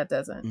one that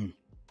doesn't. Mm.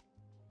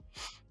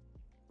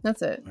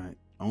 That's it. Right.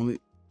 Only.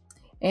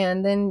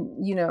 And then,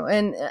 you know,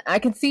 and I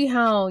can see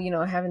how, you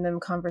know, having them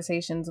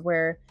conversations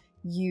where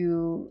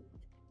you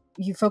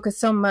focus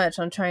so much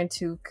on trying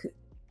to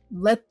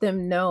let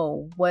them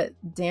know what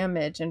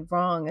damage and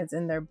wrong is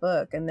in their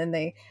book, and then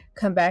they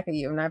come back at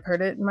you. And I've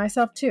heard it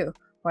myself too.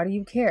 Why do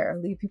you care?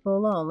 Leave people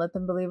alone. Let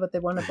them believe what they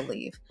want to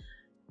believe.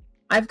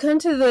 I've come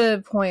to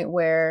the point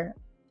where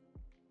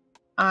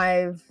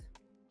I've,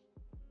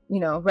 you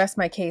know, rest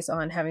my case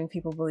on having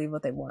people believe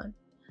what they want.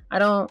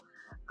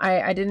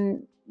 I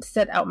didn't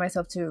set out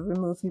myself to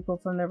remove people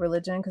from their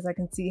religion, because I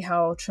can see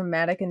how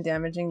traumatic and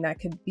damaging that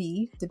could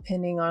be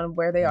depending on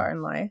where they are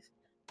in life.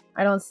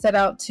 I don't set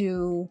out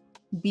to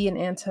be an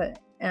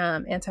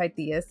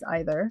anti-theist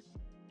either.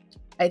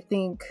 I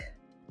think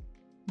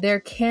there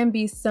can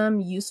be some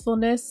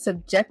usefulness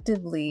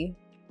subjectively,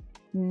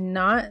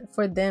 not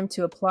for them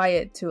to apply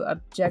it to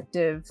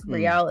objective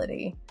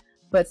reality,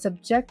 but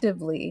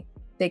subjectively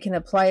they can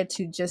apply it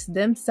to just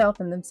themselves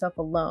and themselves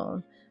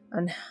alone,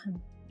 and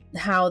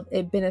how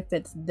it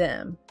benefits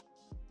them.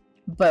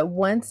 But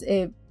once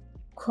it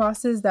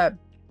crosses that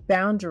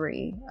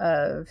boundary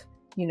of,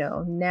 you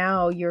know,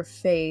 now your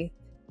faith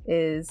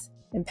is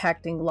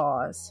impacting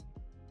laws,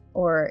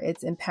 or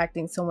it's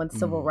impacting someone's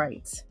civil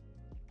rights,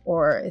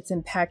 or it's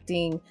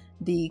impacting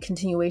the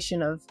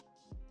continuation of,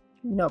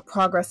 you know,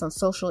 progress on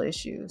social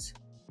issues,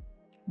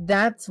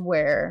 that's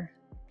where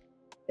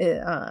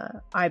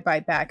I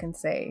bite back and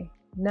say,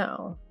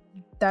 no,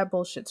 that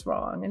bullshit's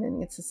wrong and it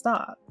needs to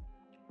stop.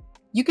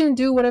 You can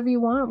do whatever you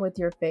want with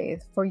your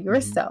faith for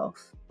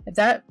yourself. If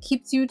that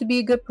keeps you to be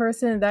a good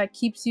person, that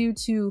keeps you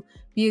to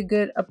be a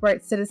good,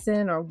 upright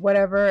citizen or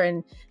whatever,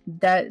 and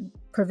that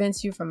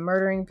prevents you from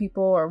murdering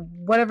people or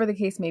whatever the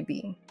case may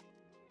be,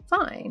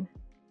 fine.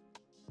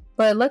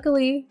 But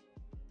luckily,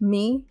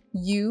 me,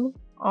 you,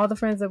 all the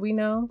friends that we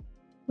know,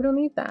 we don't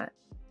need that.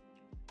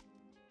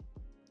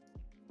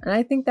 And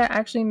I think that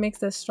actually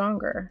makes us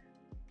stronger.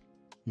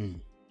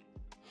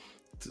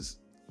 So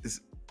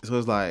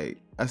it's like,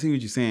 I see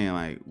what you're saying.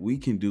 Like, we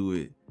can do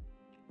it,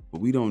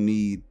 but we don't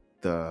need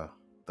the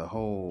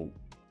whole,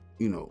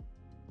 you know,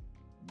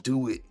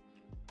 do it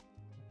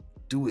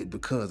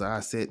because I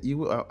said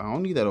you. I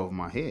don't need that over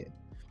my head.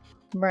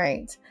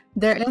 Right.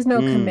 There is no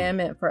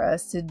commandment for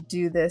us to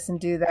do this and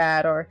do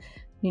that, or,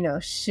 you know,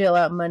 shill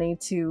out money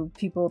to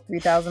people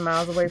 3,000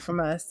 miles away from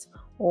us,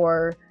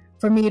 or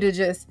for me to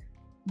just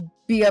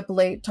be up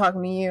late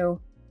talking to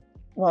you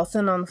while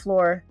sitting on the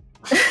floor.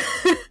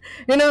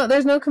 You know,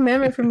 there's no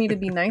commandment for me to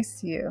be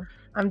nice to you.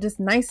 I'm just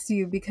nice to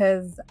you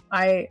because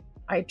I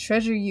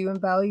treasure you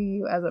and value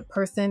you as a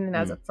person and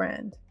as a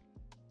friend.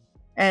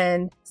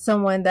 And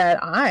someone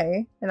that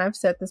and I've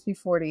said this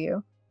before to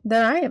you,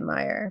 that I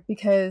admire,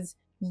 because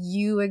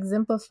you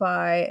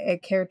exemplify a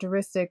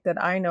characteristic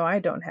that I know I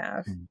don't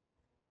have.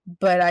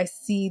 But I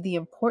see the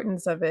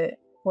importance of it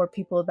for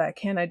people that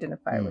can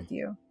identify with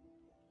you.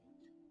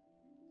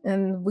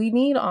 And we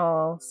need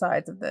all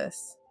sides of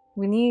this.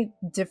 We need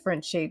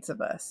different shades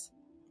of us.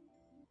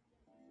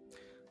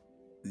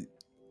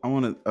 I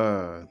wanted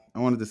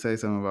to say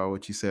something about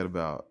what you said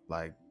about,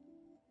 like,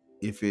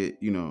 if it,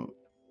 you know,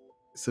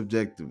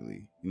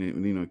 subjectively, you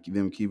know,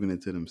 them keeping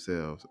it to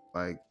themselves.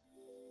 Like,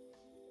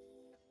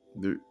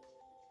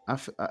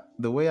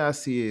 the way I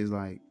see it is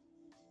like,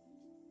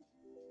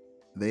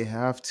 they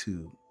have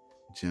to,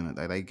 Jena,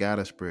 like, they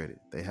gotta spread it.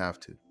 They have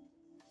to.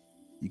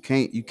 You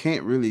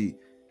can't really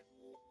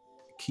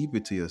keep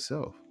it to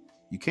yourself.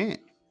 You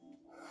can't.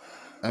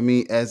 I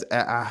mean,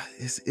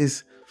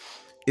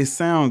 it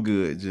sound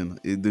good, Jena.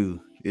 It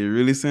do. It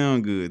really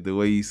sound good. The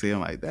way you say,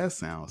 I'm like, that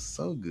sounds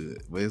so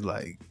good. But it's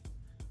like,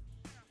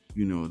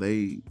 you know, but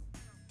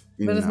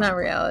it's not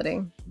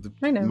reality.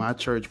 I know. My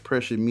church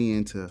pressured me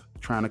into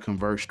trying to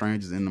convert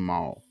strangers in the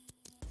mall.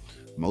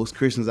 Most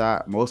Christians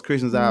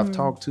I've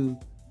talked to,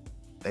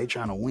 they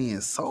trying to win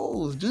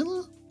souls,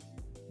 Jena.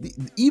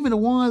 Even the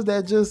ones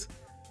that just,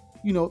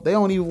 you know, they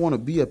don't even want to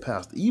be a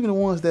pastor. Even the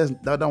ones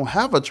that don't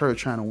have a church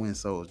trying to win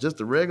souls. Just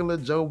a regular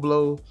Joe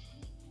Blow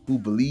who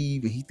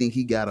believe and he think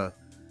he got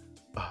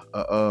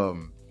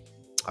a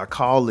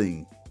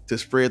calling to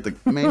spread the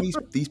man.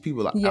 These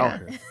people are out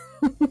here.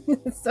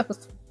 So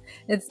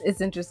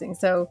it's interesting.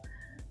 So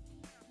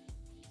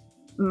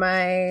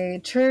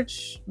my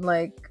church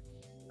got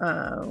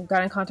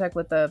in contact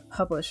with a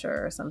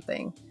publisher or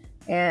something,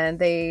 and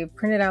they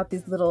printed out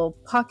these little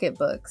pocket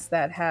books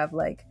that have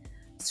like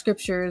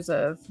scriptures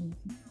of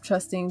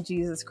trusting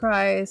Jesus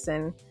Christ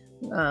and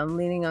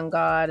leaning on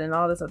God and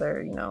all this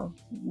other, you know,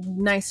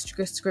 nice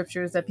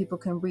scriptures that people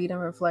can read and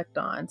reflect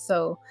on.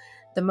 So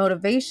the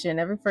motivation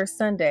every first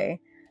Sunday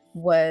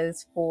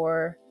was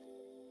for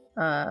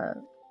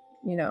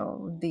you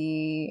know,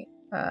 the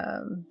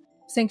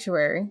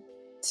sanctuary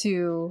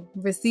to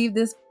receive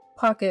this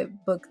pocket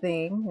book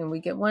thing, and we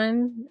get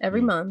one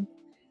every month,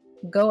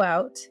 go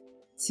out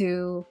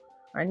to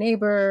our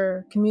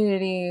neighbor,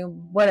 community,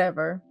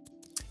 whatever,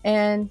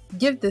 and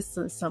give this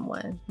to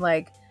someone.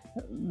 Like,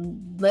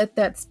 let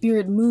that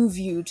spirit move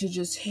you to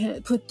just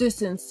put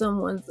this in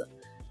someone's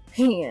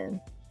hand.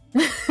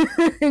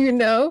 You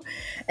know?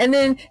 And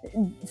then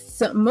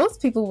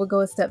most people would go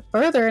a step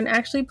further and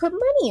actually put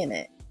money in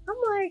it. I'm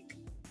like,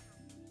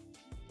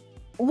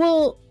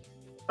 well,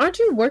 aren't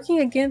you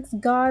working against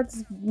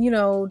God's,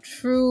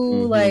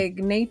 true like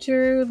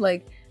nature?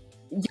 Like,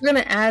 you're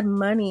going to add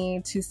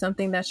money to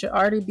something that should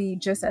already be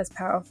just as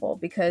powerful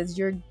because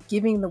you're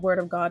giving the word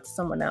of God to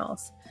someone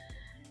else.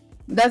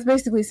 That's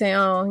basically saying,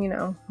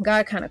 oh,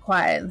 God kind of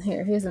quiet.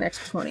 Here's an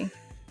extra 20.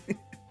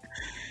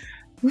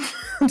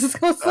 I'm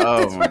just going to slip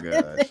this right in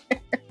there. By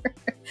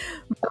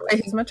the way,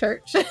 here's my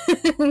church.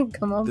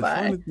 Come on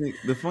by.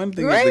 The funny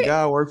thing is the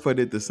guy I work for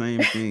did the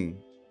same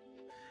thing.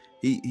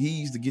 He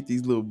used to get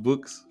these little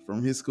books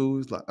from his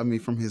schools,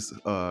 from his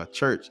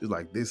church. It's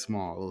like this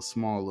small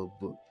little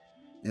book.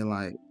 And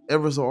like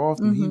ever so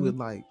often he would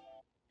like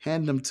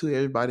hand them to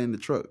everybody in the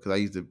truck, because I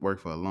used to work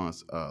for a lawn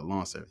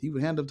service. He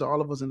would hand them to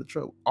all of us in the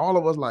truck. All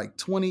of us like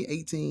 20,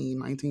 18,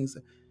 19,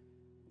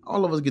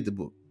 all of us get the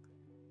book.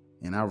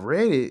 And I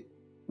read it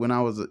when I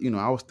was,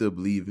 I was still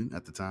believing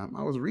at the time.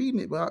 I was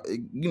reading it, but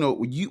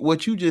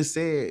what you just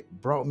said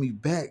brought me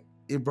back.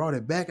 It brought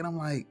it back, and I'm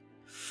like,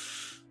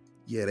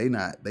 yeah, they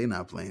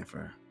not playing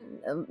fair.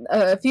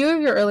 A few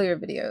of your earlier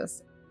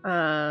videos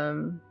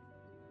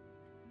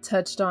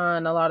touched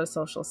on a lot of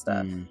social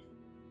stuff.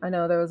 I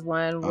know there was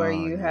one where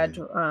you had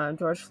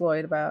George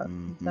Floyd about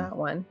that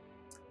one.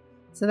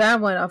 So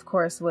that one, of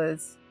course,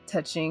 was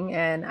touching,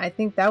 and I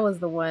think that was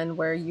the one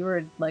where you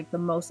were like the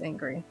most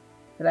angry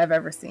that I've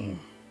ever seen.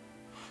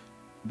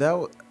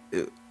 Talk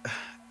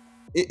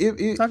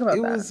about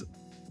that. Was,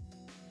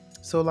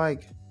 so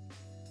like,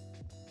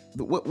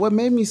 what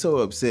made me so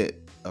upset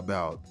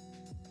about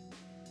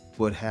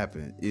what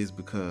happened is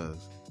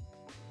because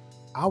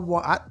I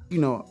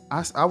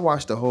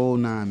watched the whole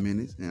 9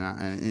 minutes,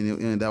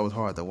 and that was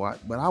hard to watch.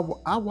 But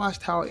I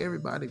watched how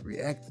everybody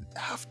reacted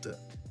after.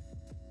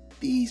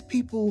 These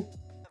people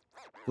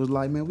was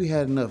like, man, we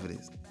had enough of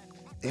this.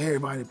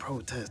 Everybody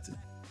protested.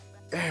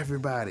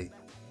 Everybody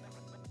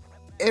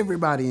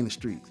in the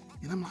streets.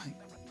 And I'm like,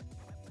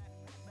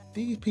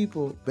 these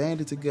people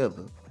banded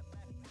together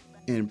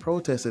and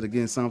protested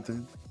against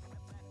something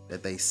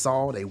that they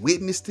saw, they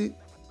witnessed it.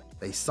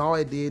 They saw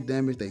it did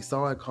damage. They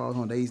saw it cause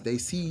harm. They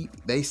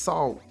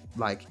saw,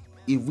 like,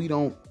 if we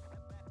don't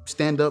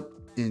stand up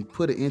and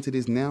put an end to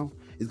this now,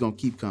 it's gonna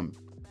keep coming.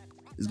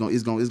 It's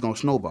gonna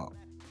snowball.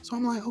 So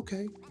I'm like,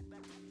 okay.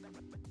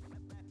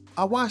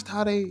 I watched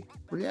how they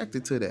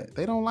reacted to that.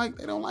 They don't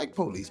like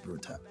police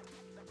brutality.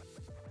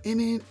 And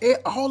then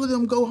all of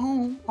them go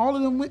home. All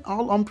of them went.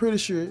 I'm pretty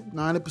sure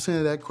 90%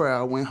 of that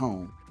crowd went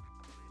home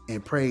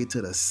and prayed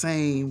to the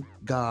same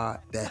God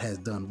that has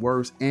done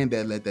worse and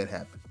that let that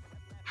happen.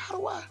 How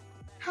do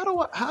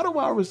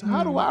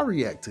I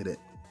react to that?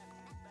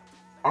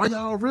 Are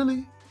y'all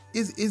really?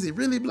 Is it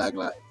really Black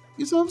Lives?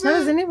 You know what I'm saying? How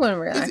does anyone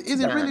react? Is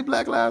it really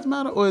Black Lives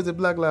Matter, or is it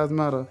Black Lives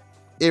Matter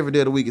every day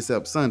of the week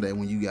except Sunday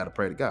when you got to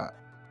pray to God,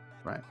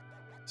 right?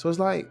 So it's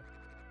like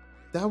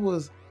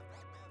because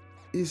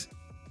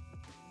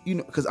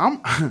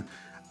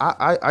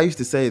I used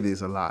to say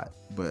this a lot,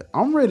 but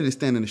I'm ready to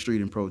stand in the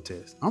street and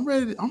protest. I'm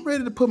ready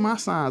to put my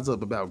signs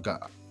up about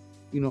God.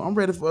 I'm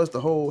ready for us to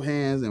hold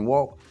hands and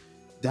walk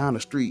down the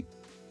street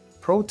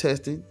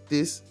protesting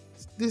this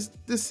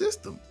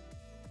system.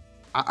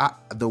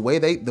 The way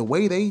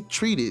they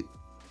treated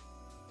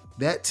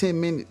that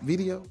 10-minute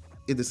video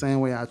is the same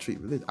way I treat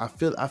religion. I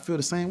feel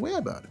the same way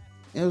about it.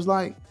 And it was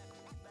like,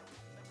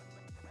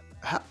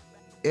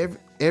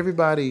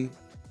 everybody,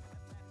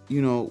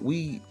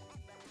 we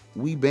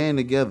band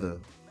together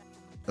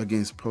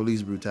against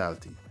police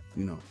brutality,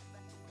 and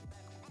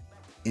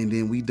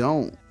then we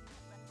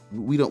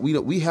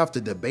have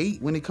to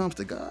debate when it comes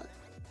to God.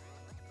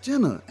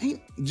 Jena,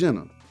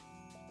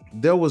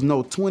 there was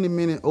no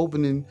 20-minute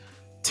opening,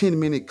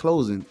 10-minute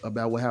closing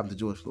about what happened to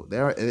George Floyd.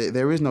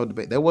 There is no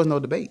debate. There was no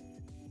debate.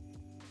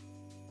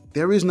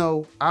 There is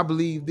no, I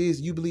believe this,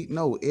 you believe,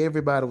 no.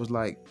 Everybody was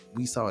like,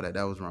 we saw that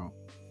was wrong.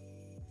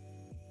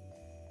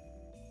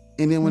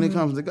 And then when it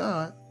comes to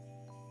God,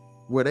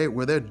 where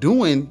they're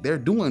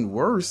doing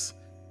worse,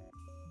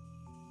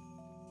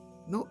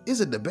 no, it's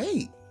a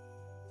debate.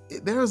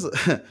 There's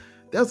an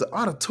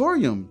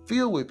auditorium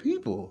filled with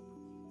people.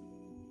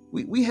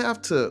 We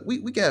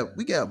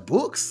got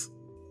books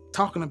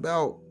talking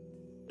about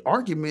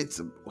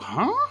arguments.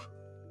 Huh?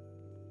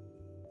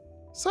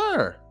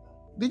 Sir,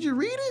 did you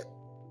read it?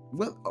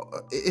 Well,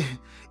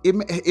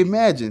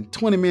 imagine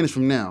 20 minutes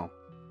from now,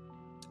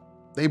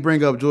 they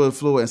bring up George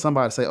Floyd and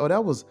somebody say, oh,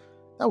 that was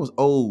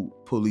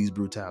old police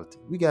brutality.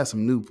 We got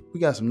some new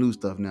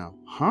stuff now.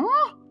 Huh?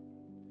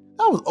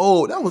 That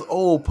was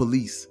old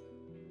police.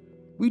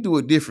 We do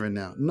it different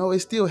now. No,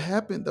 it still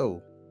happened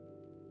though.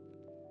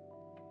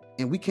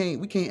 And we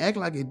can't act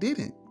like it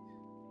didn't.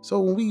 So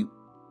when we,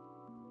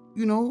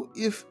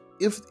 if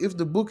if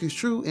the book is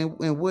true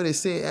and what it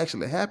said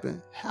actually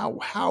happened, how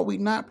are we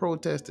not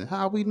protesting?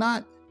 How are we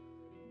not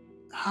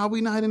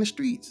in the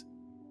streets?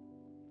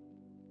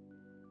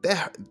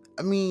 That,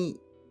 I mean,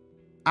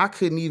 I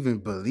couldn't even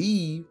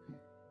believe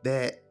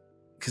that,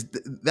 because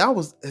that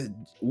was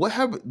what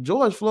happened.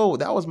 George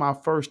Floyd, that was my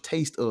first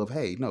taste of,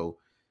 hey, no,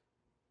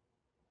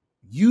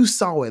 you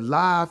saw it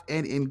live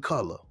and in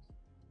color.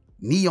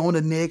 Knee on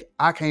the neck,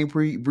 I can't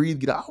breathe,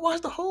 get out. I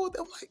watched the whole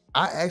thing. I'm like,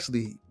 I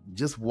actually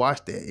just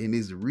watched that, and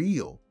it's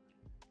real.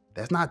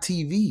 That's not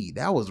TV.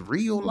 That was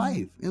real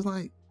life. It's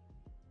like,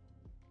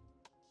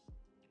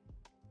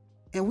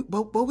 and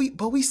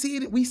we see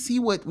it. We see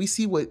what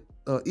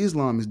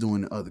Islam is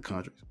doing in other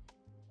countries.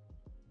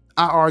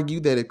 I argue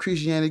that if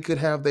Christianity could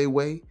have their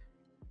way,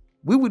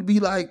 we would be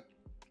like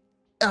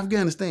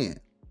Afghanistan.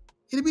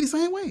 It'd be the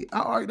same way. I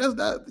argue that's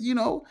that. You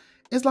know,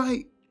 it's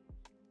like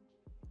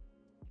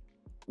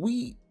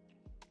we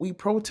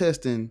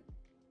protesting,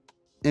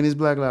 and it's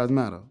Black Lives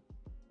Matter,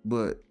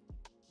 but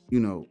you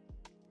know,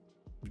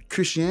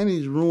 Christianity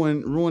is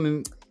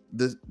ruining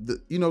the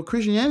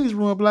Christianity is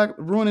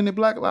ruining the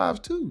Black lives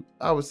too,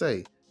 I would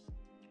say.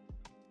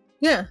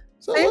 Yeah,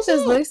 so faith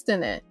is laced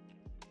in it.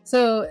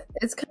 So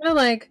it's kind of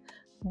like,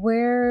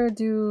 where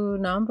do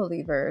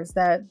non-believers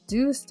that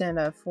do stand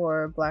up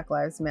for Black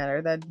Lives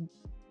Matter, that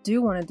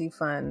do want to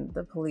defund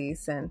the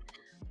police and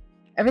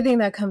everything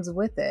that comes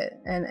with it,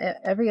 and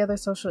every other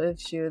social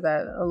issue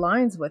that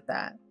aligns with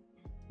that,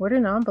 where do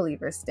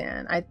non-believers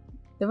stand?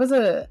 There was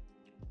an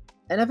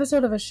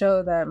episode of a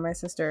show that my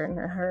sister and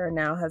her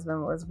now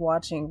husband was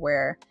watching,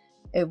 where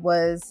it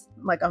was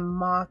like a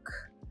mock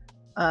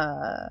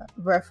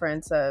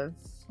reference of,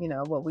 you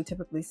know, what we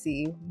typically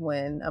see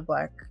when a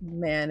Black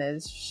man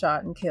is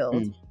shot and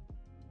killed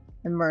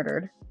and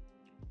murdered.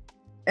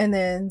 And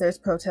then there's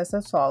protests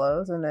that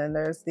follows, and then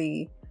there's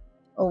the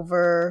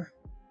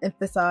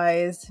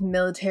overemphasized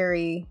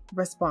military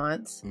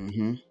response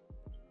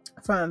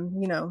from,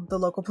 you know, the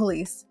local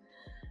police.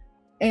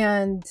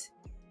 And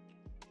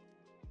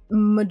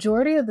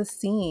majority of the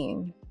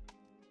scene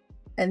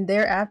and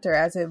thereafter,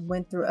 as it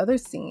went through other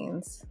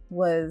scenes,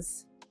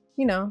 was,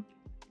 you know,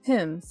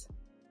 hymns,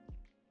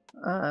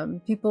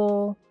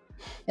 people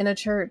in a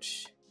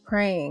church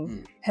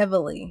praying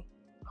heavily,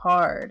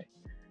 hard,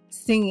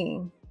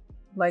 singing,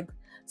 like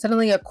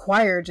suddenly a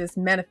choir just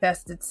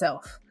manifests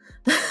itself.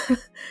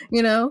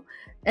 You know,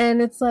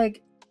 and it's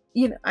like,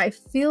 you know, I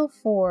feel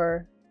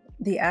for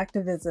the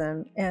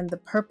activism and the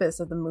purpose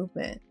of the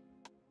movement,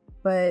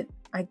 but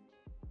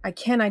I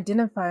can't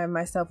identify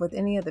myself with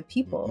any of the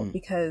people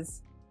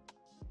because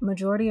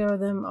majority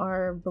of them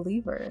are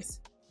believers.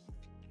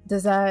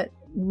 Does that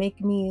make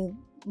me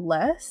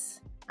less?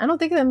 I don't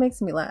think that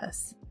makes me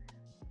less.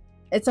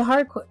 It's a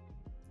hard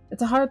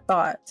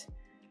thought,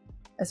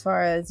 as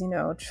far as, you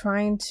know,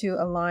 trying to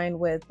align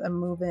with a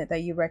movement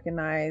that you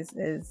recognize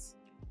is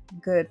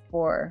good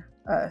for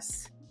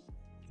us.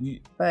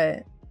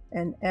 But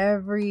in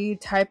every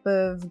type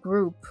of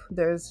group,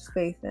 there's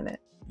faith in it.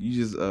 You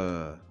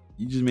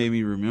just made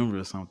me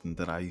remember something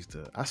that I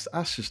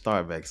should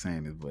start back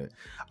saying this, but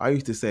I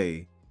used to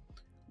say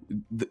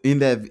in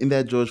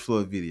that George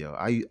Floyd video,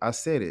 I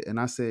said it, and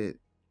I said,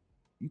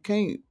 you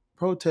can't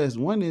protest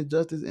one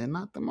injustice and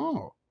not them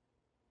all.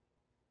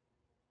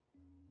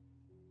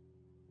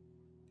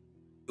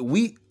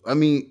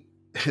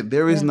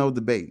 There is no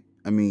debate.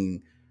 I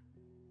mean,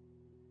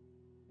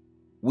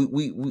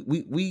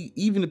 we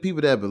even the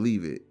people that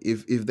believe it,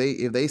 if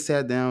they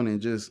sat down and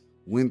just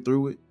went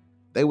through it,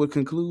 they would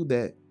conclude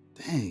that,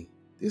 dang,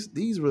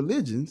 these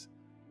religions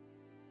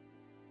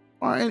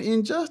are an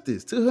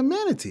injustice to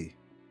humanity.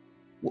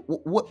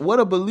 What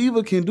a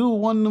believer can do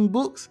with one of them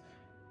books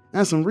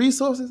and some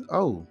resources,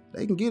 oh,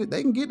 they can get it.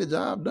 They can get the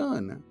job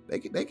done. Now. They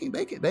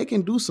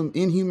can do some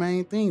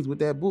inhumane things with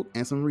that book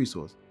and some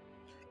resources.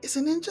 It's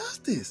an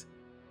injustice.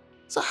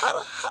 So how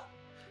the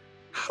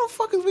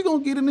fuck is we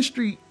gonna get in the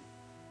street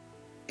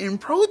and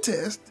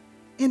protest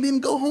and then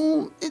go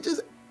home and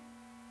just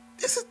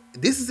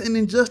this is an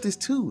injustice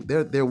too.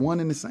 They're one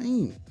and the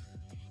same.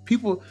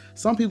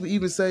 Some people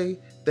even say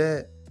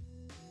that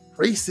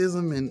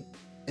racism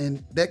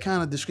and that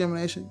kind of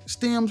discrimination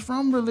stems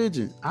from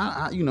religion.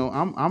 I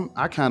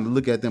kind of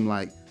look at them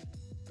like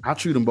I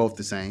treat them both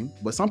the same,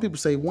 but some people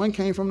say one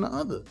came from the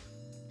other.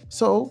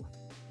 So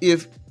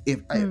if a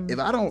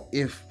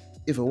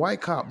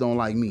white cop don't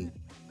like me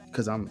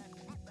because I'm,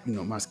 you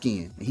know, my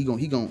skin, and he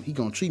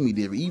gonna treat me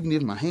different, even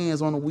if my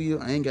hands on the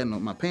wheel, I ain't got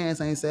my pants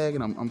ain't sagging,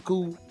 I'm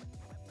cool.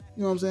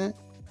 You know what I'm saying?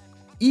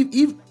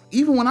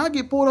 Even when I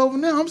get pulled over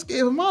now, I'm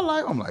scared for my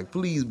life. I'm like,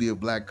 please be a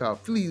black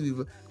cop, please be.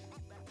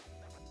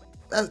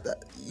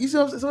 You see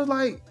what I'm saying? So it's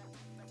like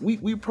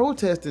we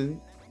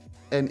protesting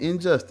an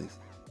injustice,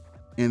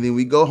 and then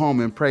we go home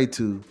and pray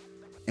to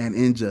an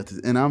injustice,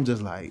 and I'm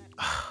just like,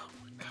 oh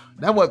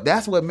my God,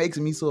 that's what makes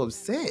me so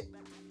upset.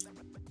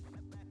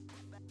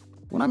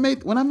 When I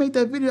made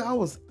that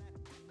video,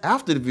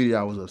 after the video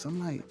I was up. So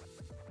I'm like,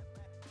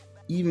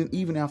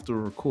 even after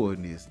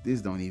recording this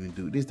don't even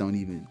do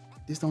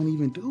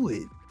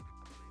it.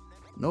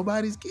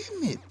 Nobody's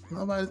getting it.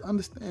 Nobody's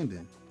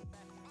understanding.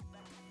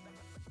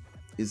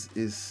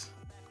 It's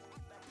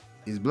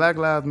Black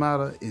Lives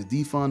Matter, it's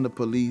defund the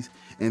police,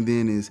 and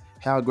then it's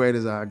how great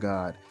is our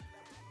God?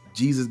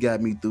 Jesus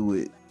got me through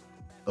it.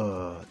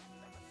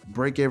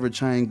 Break every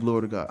chain,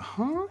 glory to God.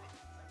 Huh?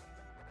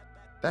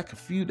 That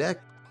confused that.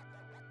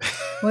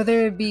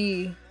 Whether it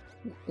be,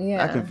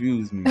 yeah. That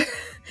confused me.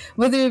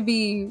 Whether it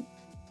be,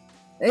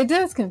 it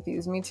does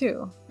confuse me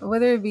too.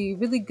 Whether it be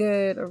really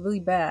good or really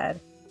bad,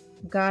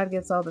 God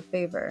gets all the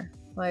favor.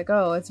 Like,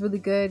 oh, it's really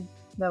good.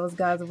 That was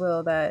God's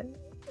will that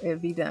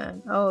it be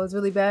done. Oh, it's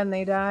really bad and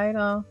they died.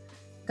 Oh,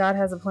 God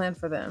has a plan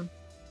for them.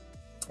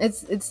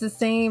 It's the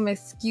same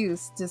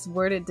excuse, just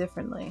worded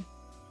differently.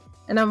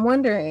 And I'm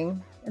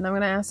wondering, and I'm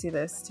going to ask you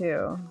this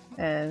too,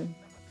 and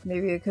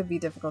maybe it could be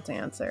difficult to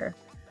answer.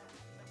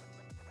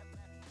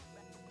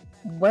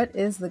 What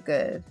is the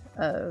good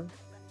of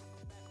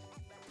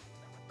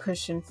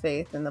Christian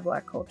faith in the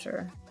Black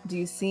culture? Do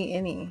you see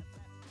any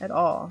at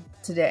all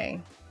today?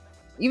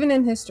 Even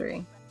in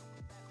history,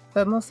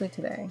 but mostly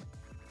today.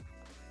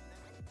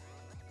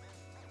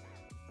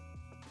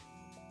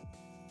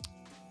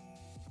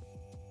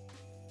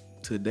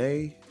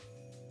 Today,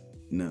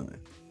 none.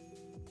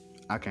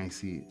 I can't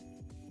see it.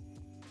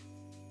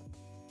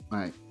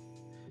 Like,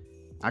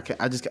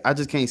 I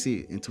just can't see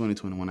it in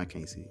 2021. I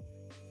can't see it.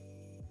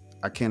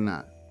 I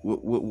cannot.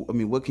 I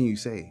mean, what can you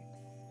say?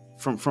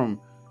 From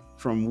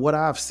what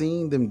I've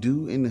seen them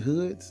do in the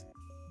hoods,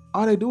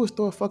 all they do is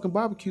throw a fucking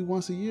barbecue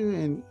once a year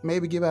and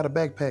maybe give out a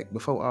backpack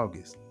before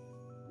August.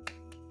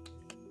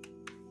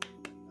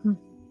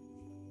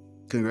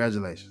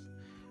 Congratulations.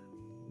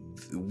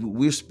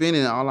 We're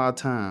spending all our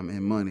time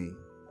and money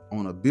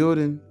on a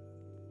building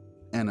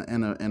and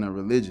a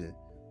religion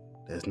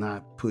that's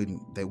not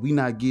we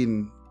not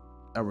getting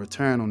a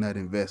return on that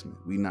investment.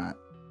 We not.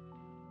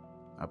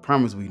 I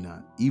promise we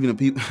not. Even the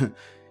people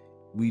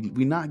we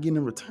not getting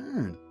a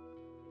return.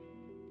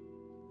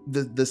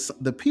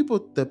 The people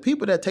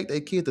that take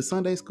their kids to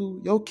Sunday school,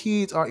 your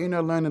kids are in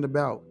there learning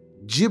about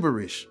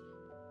gibberish.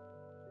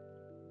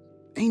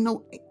 They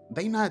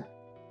not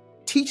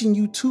teaching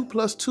you 2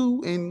 +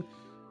 2 and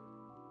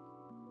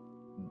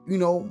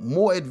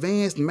more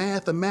advanced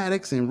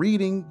mathematics and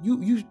reading.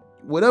 You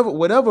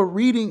whatever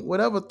reading,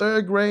 whatever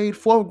 3rd grade,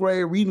 4th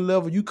grade reading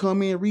level you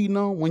come in reading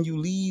on, when you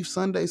leave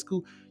Sunday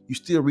school, you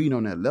still reading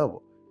on that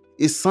level.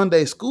 It's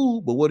Sunday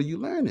school, but what are you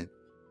learning?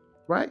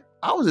 Right?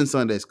 I was in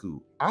Sunday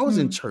school. I was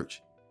in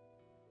church.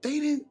 I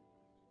didn't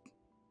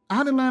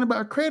learn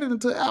about credit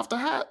until after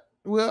high.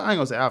 Well, I ain't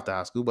gonna say after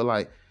high school, but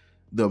like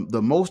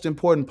the most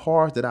important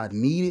part that I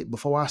needed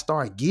before I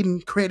started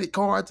getting credit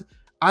cards,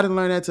 I didn't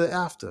learn that till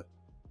after.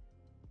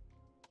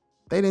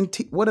 They didn't.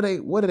 What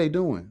are they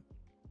doing?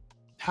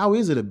 How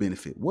is it a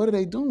benefit? What are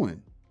they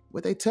doing?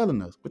 What they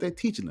telling us? What they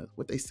teaching us?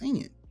 What they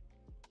saying?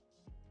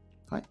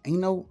 Right?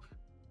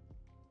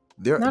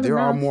 There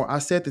are more. I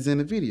said this in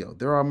the video.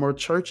 There are more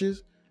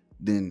churches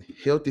than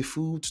healthy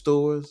food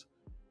stores,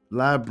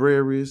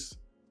 libraries,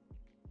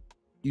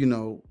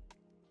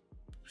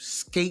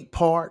 skate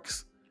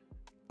parks,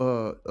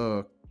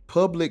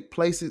 public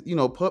places,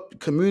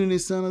 community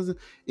centers.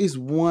 It's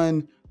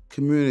one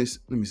community.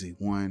 Let me see,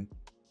 one,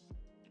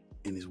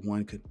 and it's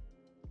one.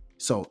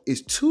 So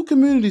it's 2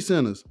 community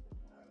centers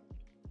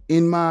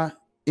in my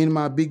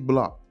big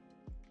block.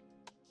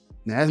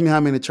 Now ask me how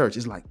many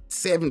churches. It's like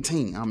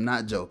 17. I'm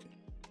not joking.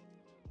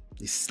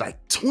 It's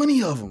like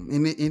 20 of them.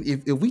 And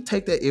if we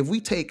take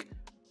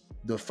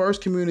the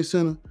first community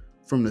center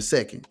from the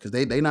second, because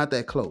they not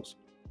that close.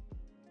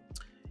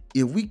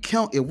 If we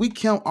count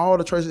all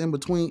the churches in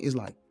between, it's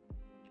like,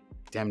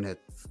 damn that,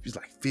 it's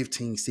like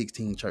 15,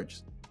 16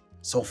 churches.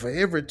 So for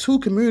every 2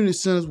 community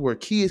centers where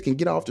kids can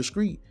get off the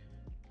street,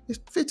 it's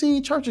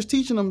 15 churches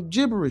teaching them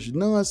gibberish,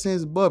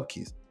 nonsense,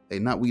 bubkies. We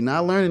not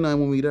learning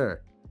nothing when we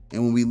there.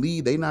 And when we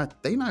leave, they not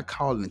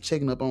calling and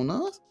checking up on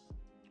us.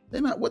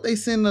 They not what they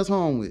sending us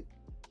home with.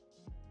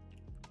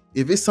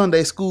 If it's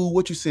Sunday school,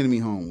 what you sending me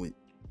home with?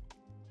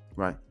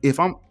 Right? If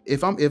I'm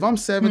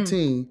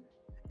 17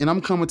 and I'm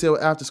coming to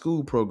an after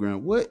school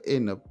program, what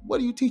are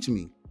you teaching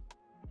me?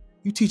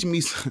 You teaching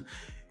me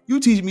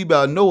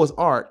about Noah's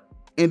Ark,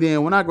 and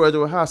then when I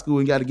graduate high school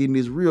and got to get in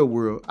this real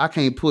world, I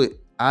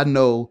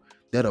know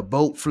that a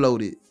boat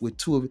floated with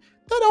 2 of it.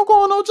 That don't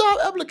go on no job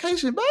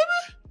application, baby.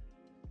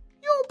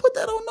 You don't put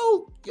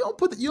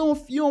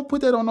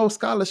that on no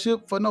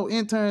scholarship for no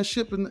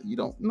internship, and you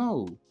don't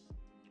know.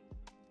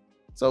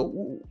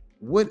 So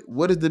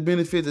what is the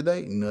benefit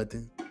today?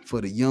 Nothing for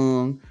the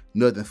young,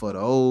 nothing for the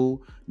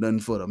old,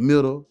 nothing for the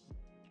middle,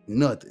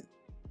 nothing.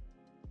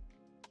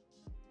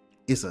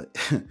 It's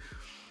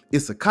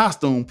a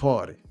costume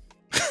party.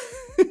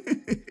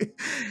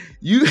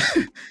 you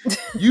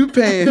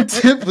paying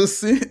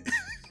 10%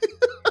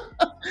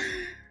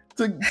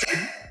 to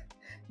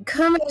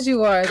come as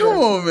you are. Come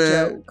on,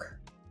 man. Joke.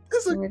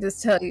 Let me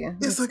just tell you.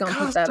 It's a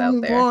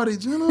costume party,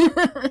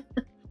 Jena.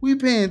 We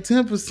paying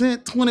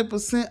 10%,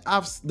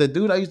 20%. The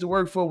dude I used to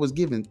work for was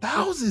giving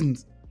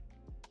thousands.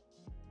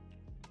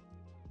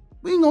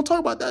 We ain't gonna talk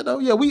about that though.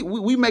 Yeah,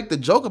 we make the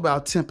joke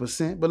about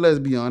 10%, but let's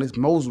be honest,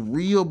 most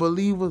real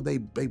believers, they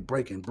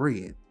breaking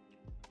bread.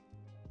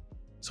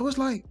 So it's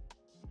like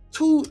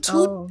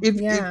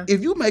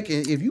if you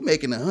making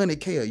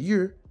 $100K a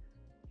year,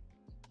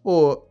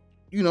 or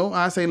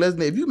I say less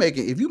than, if you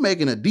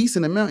making a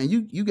decent amount and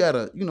you got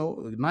a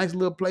a nice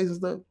little place and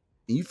stuff,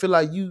 and you feel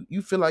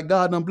like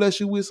God done bless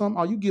you with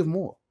something, you give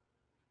more.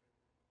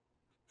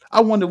 I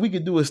wonder if we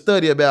could do a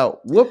study about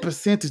what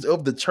percentage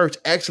of the church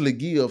actually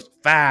gives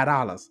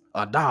 $5,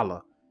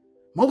 $1.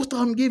 Most of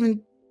them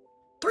giving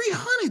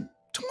 300,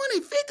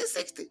 20, 50,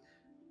 60.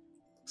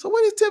 So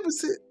what is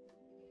 10%?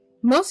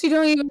 Most you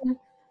don't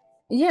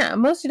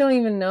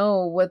even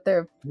know what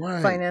their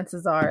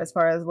finances are as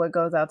far as what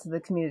goes out to the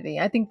community.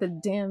 I think the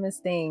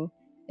damnest thing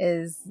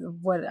is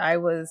what I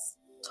was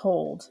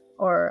told,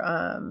 or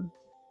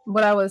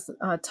what I was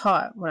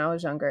taught when I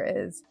was younger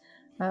is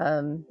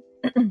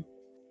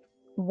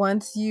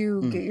once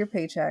you get your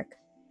paycheck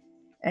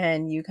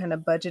and you kind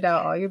of budget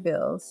out all your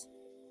bills,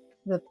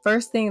 the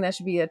first thing that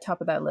should be at the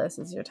top of that list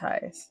is your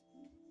tithes.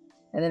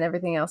 And then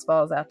everything else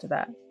follows after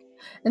that.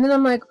 And then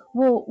I'm like,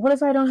 well, what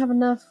if I don't have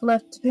enough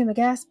left to pay my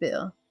gas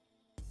bill?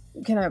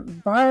 Can I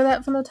borrow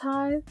that from the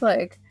tithe?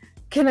 Like,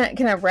 can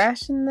I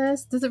ration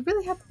this? Does it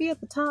really have to be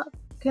at the top?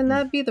 Can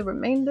that be the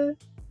remainder?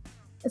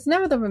 It's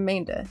never the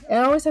remainder. It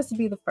always has to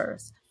be the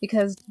first.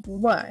 Because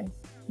why?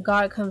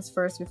 God comes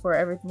first before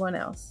everyone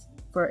else.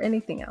 For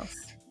anything else.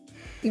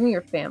 Even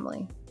your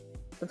family.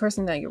 The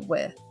person that you're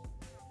with.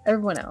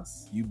 Everyone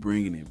else. You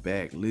bringing it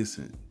back.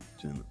 Listen,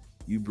 Jena.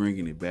 You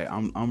bringing it back.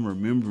 I'm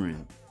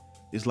remembering.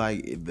 It's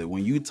like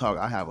when you talk,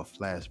 I have a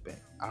flashback.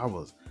 I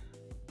was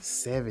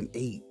 7,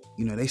 8.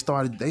 They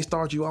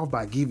start you off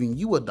by giving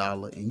you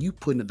 $1 and you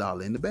putting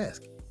 $1 in the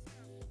basket.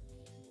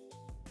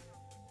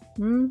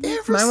 Mine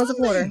was a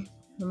quarter.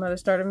 My mother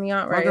started me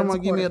out right. My grandma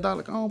give me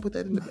 $1. Go on, put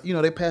that in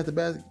the. They pass the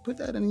basket. Put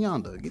that in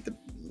yonder. Get the.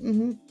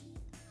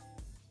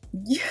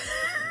 Yeah.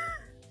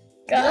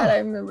 God, I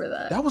remember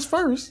that. That was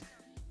first.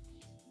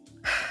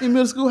 In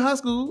middle school, high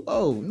school.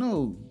 Oh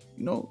no,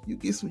 you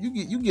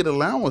get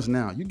allowance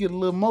now. You get a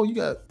little more. You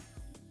got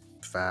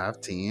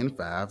 5, 10,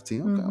 5,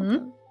 10.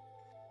 Okay.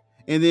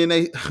 And then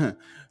they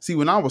see,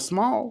 when I was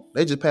small,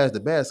 they just passed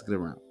the basket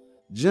around.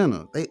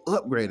 Jena, they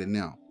upgraded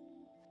now.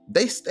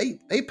 They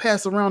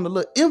pass around the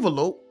little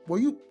envelope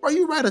where you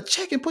write a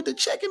check and put the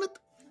check in it.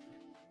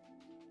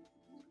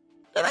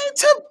 That ain't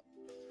tip.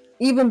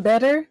 Even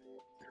better,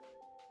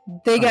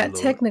 they got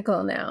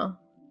technical now.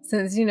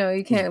 Since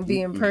you can't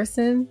be in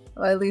person,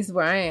 or at least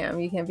where I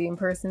am, you can't be in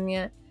person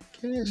yet.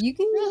 You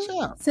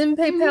can send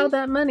PayPal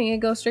that money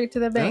and go straight to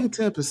the bank.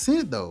 That ain't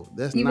 10% though.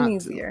 That's even not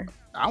easier.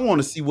 I want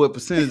to see what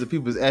percentage of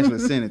people is actually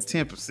sending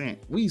 10%.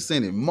 We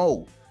sending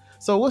more.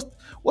 So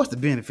what's the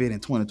benefit in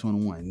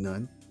 2021?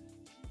 None.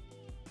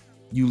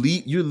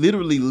 You're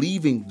literally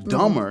leaving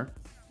dumber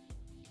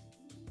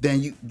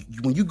than you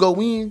when you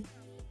go in.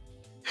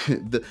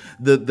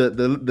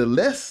 the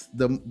less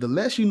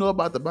you know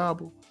about the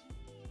Bible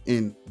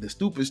and the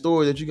stupid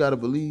story that you got to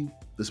believe,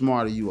 the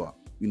smarter you are.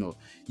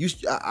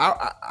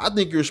 I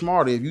think you're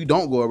smarter if you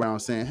don't go around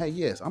saying, hey,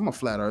 yes, I'm a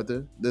flat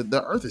earther.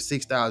 The earth is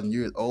 6,000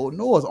 years old.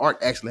 Noah's Ark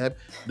actually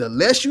happened. The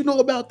less you know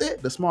about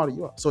that, the smarter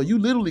you are. So you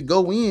literally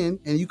go in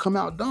and you come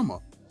out dumber.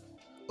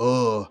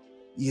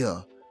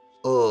 Yeah.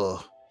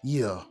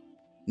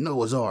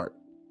 Noah's Ark.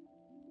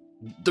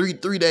 3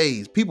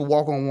 days. People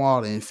walk on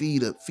water and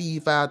feed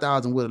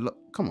 5,000 with a,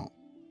 come on.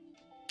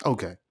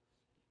 Okay.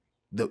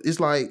 It's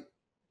like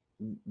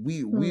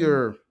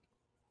we're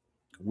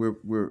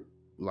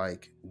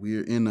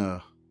in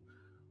a,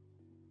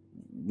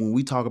 when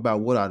we talk about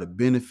what are the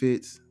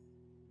benefits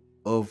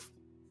of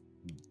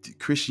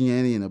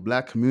Christianity in the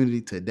Black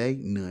community today,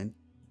 none.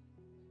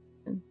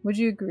 Would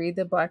you agree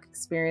that Black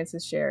experience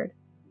is shared?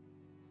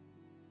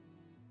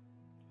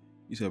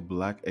 You said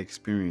Black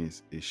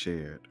experience is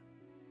shared.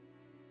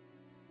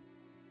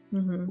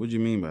 What do you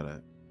mean by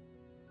that?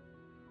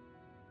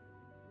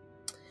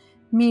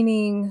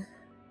 Meaning,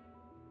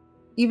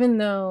 even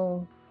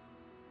though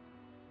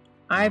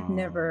I've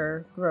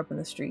never grew up in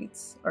the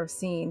streets or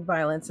seen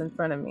violence in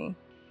front of me,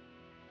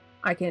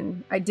 I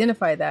can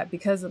identify that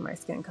because of my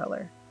skin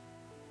color,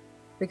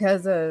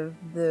 because of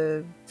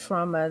the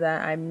trauma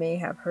that I may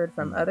have heard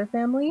from other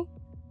family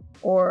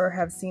or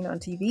have seen on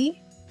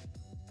TV,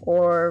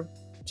 or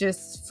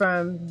just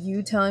from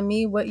you telling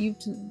me what you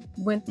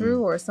went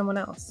through or someone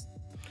else.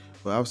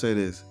 Well, I would say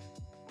this: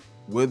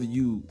 whether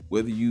you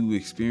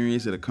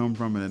experience it or come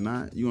from it or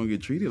not, you're gonna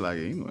get treated like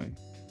it anyway.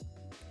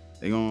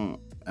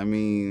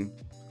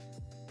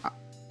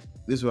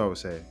 This is what I would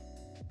say.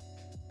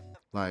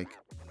 Like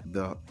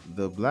the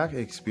Black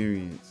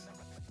experience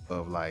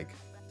of like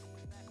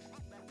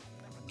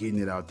getting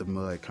it out the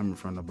mud, coming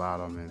from the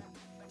bottom,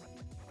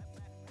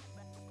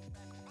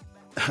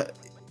 and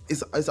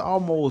it's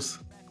almost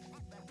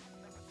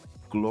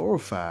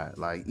glorified.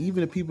 Like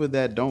even the people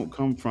that don't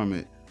come from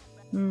it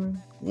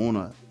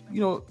wanna,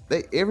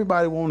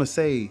 everybody wanna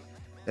say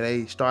that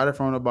they started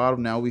from the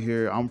bottom. Now we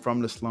here. I'm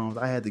from the slums.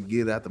 I had to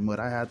get it out the mud.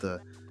 I had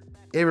to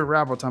every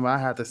rapper talking about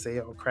I have to say,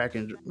 oh, crack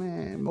and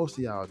man, most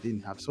of y'all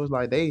didn't have to. So it's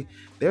like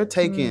they're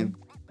taking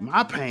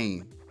my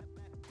pain.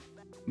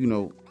 You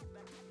know,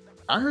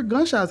 I heard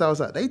gunshots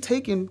outside. They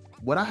taking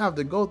what I have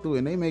to go through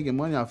and they making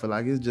money off it.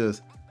 Like it's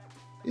just,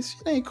 this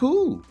shit ain't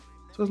cool.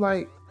 So it's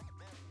like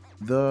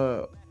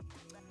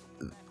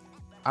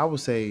I would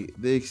say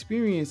the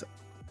experience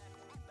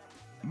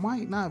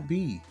might not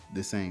be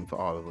the same for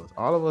all of us.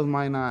 All of us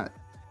might not,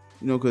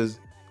 you know, because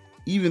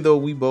even though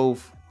we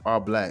both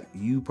are black,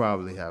 you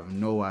probably have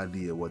no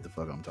idea what the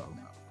fuck I'm talking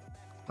about.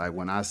 Like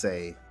when I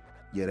say,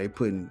 yeah, they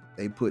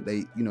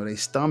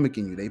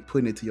stomaching you, they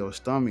putting it to your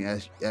stomach,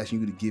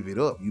 asking you to give it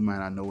up. You might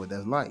not know what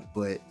that's like,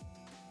 but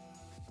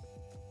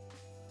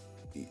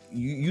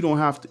you don't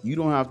have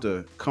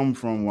to come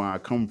from where I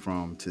come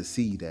from to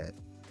see that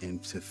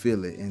and to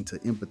feel it and to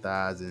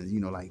empathize and, you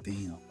know, like,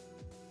 damn,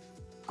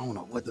 I don't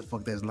know what the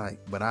fuck that's like,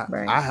 but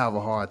I have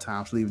a hard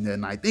time sleeping that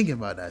night thinking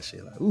about that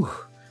shit. Like, ooh.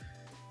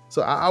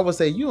 So I would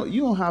say you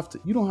don't have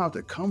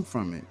to come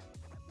from it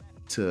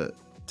to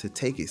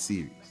take it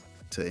serious,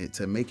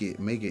 to make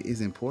it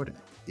is important.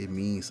 It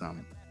means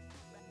something.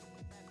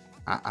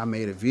 I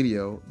made a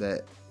video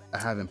that I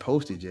haven't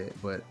posted yet,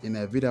 but in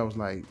that video I was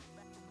like,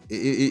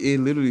 it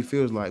literally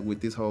feels like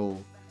with this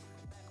whole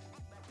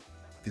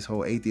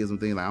atheism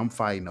thing, like I'm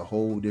fighting a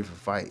whole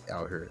different fight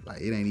out here. Like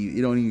it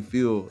don't even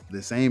feel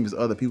the same as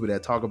other people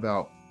that talk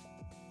about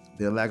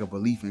their lack of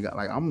belief in God.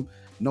 Like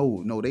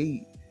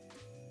they,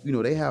 you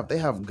know, they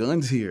have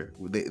guns here.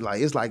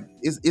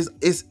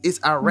 It's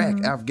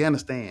Iraq,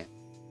 Afghanistan.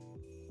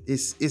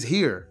 It's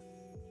here.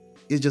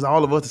 It's just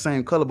all of us the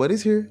same color, but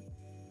it's here.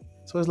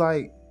 So it's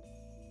like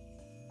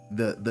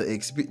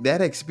that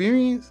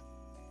experience.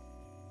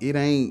 It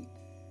ain't.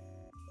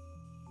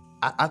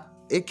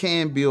 It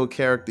can build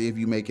character if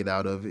you make it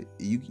out of it.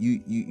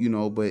 You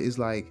know, but it's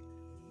like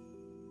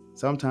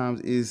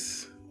sometimes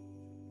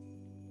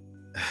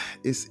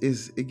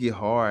it get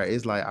hard.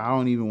 It's like I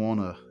don't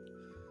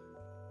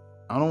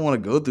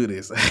want to go through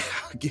this.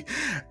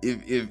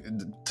 if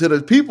to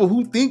the people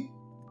who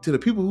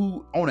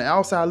on the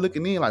outside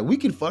looking in, like we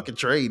can fucking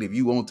trade if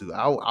you want to.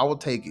 I will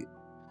take it.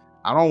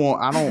 I don't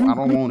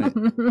want it.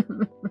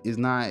 It's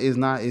not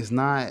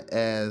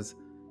as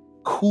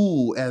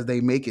cool as they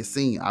make it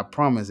seem. I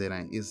promise it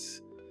ain't. It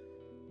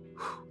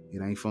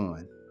ain't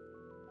fun.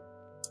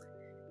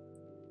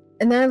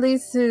 And that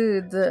leads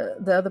to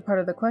the other part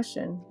of the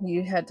question.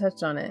 You had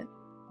touched on it.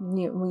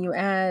 When you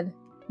add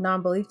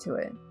non-belief to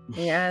it, and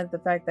you add the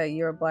fact that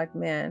you're a black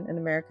man in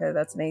America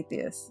that's an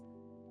atheist,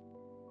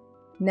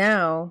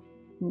 now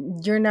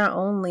you're not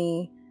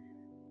only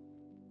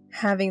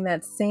having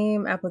that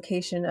same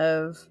application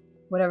of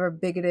whatever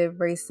bigoted,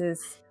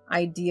 racist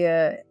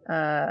idea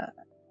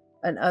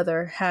an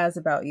other has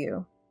about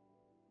you.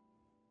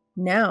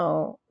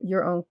 Now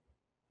your own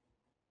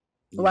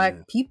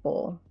black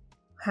people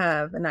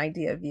have an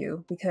idea of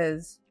you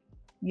because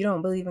you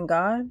don't believe in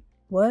God.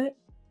 What?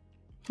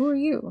 Who are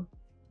you?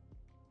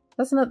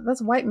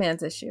 That's white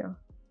man's issue.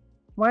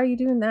 Why are you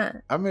doing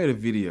that? I made a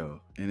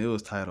video and it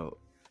was titled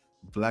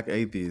 "Black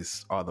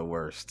Atheists Are the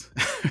Worst,"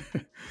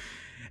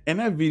 and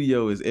that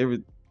video is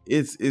everything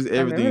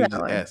you just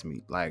asked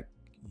me. Like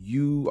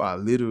you are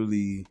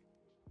literally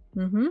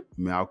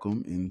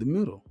Malcolm in the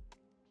middle,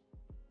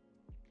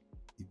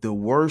 the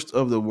worst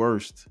of the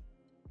worst.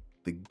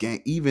 The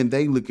gang, even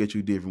they look at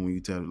you different when you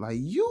tell them, like,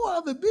 you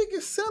are the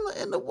biggest sinner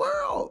in the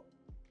world.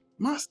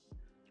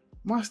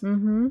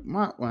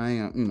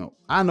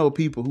 I know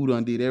people who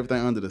done did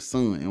everything under the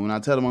sun, and when I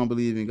tell them I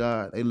believe in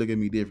God, they look at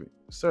me different.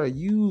 Sir,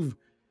 you've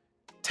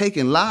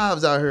taken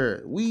lives out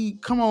here.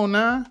 Come on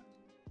now.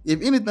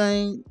 If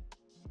anything,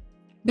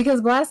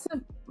 because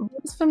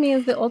blasphemy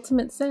is the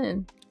ultimate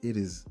sin. It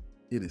is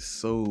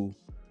so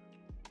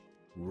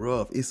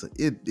rough. This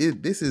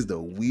is the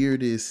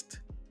weirdest.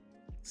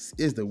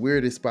 It's the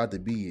weirdest spot to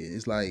be in.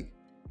 It's like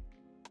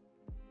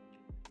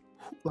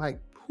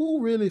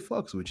who really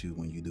fucks with you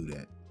when you do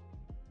that?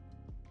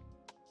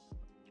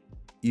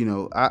 You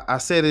know, I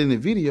said it in the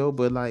video,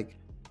 but like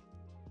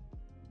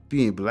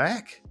being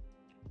black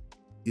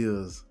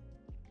that's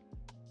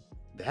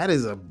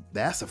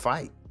a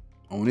fight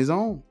on its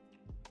own.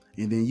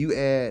 And then you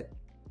add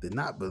the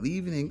not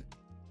believing in,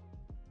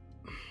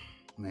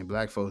 man,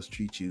 black folks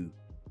treat you,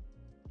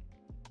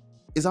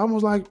 it's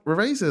almost like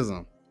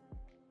racism.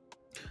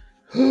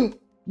 You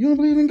don't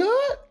believe in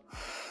God?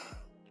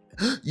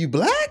 You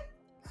black?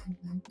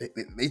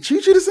 They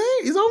treat you the same.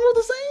 It's almost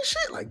the same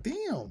shit. Like,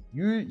 damn,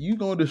 you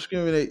gonna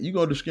discriminate? You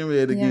gonna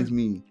discriminate against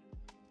me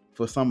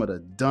for some of the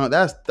dumb?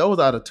 Those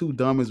are the two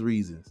dumbest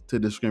reasons to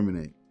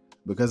discriminate.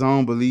 Because I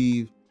don't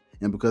believe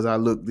and because I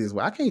look this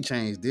way. I can't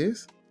change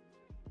this.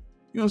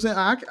 You know what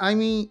I'm saying? I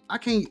mean, I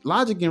can't.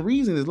 Logic and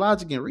reason is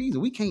logic and reason.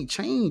 We can't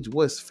change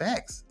what's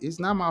facts. It's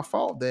not my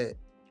fault that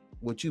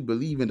what you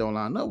believe in don't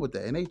line up with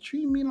that. And they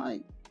treat me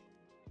like.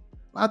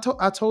 I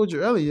told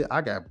you earlier,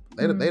 I done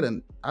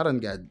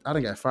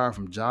got fired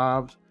from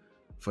jobs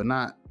for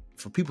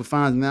people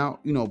finding out,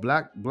 you know,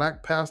 black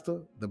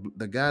pastor,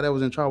 the guy that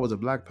was in charge was a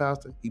black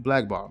pastor. He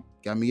blackballed,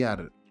 got me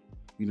out of it.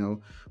 You know,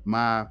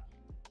 my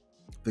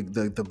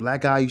The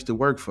black guy I used to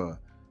work for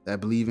that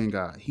believe in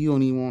God. He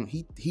don't even want.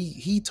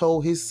 He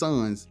told his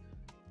sons,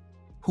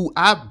 who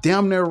I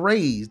damn near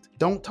raised,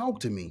 don't talk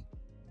to me.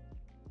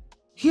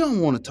 He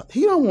don't want to talk.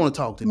 He don't want to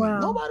talk to me. Wow.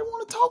 Nobody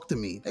want to talk to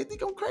me. They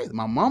think I'm crazy.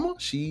 My mama,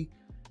 she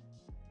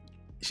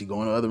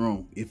go in the other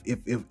room.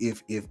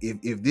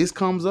 If this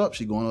comes up,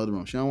 she go in the other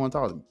room. She don't want to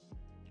talk to me.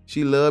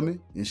 She love me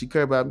and she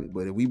care about me,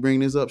 but if we bring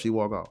this up, she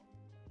walk off.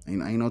 Ain't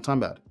no time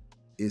about it.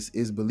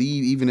 It's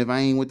believe, even if I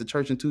ain't went to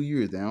church in 2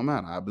 years, that don't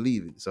matter. I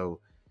believe it.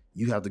 So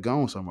you have to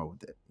go on somewhere with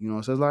that. You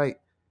know, so it's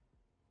like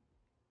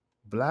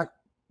black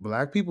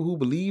people who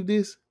believe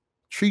this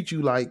treat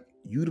you like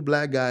you the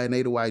black guy and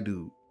they the white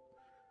dude.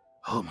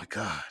 Oh my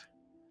God.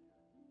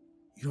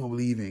 You don't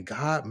believe in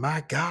God?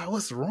 My God,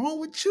 what's wrong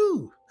with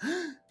you?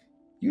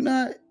 You're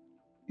not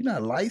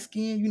light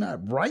skinned, you're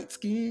not bright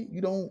skinned,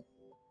 you're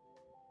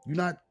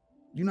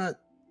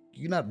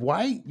not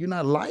white, you're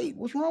not light.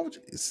 What's wrong with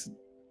you?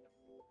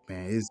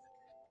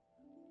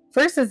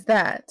 First is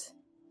that,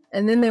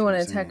 and then they want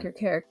to attack your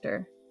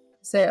character.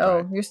 Say,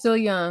 oh, you're still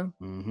young,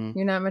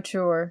 you're not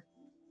mature,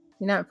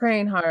 you're not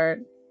praying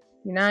hard,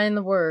 you're not in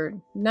the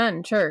word, you're not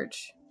in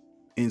church.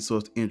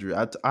 Insult to injury.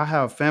 I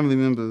have family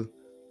members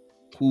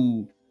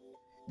who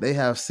they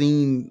have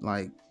seen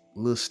like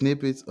little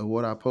snippets of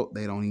what I post.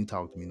 They don't even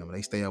talk to me no more.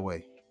 They stay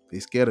away. They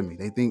scared of me.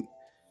 They think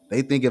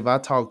if I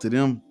talk to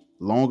them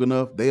long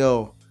enough,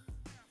 they'll,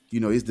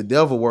 it's the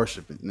devil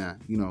worshiping. Now,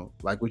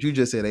 like what you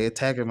just said, they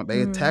attacking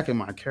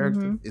my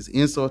character. It's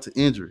insult to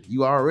injury.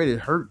 You already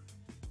hurt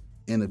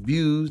and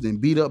abused and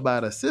beat up by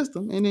the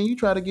system, and then you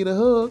try to get a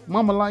hug.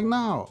 Mama like,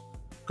 no.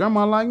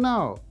 Grandma like,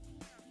 no.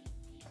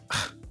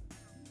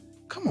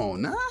 Come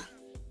on now.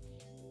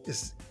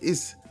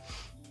 It's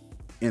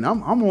and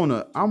I'm on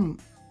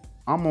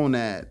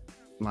that,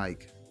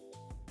 like,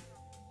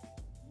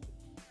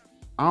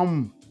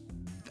 I'm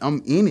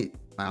in it.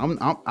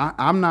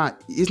 I'm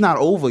not, it's not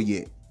over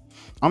yet.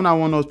 I'm not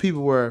one of those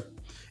people where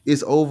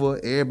it's over,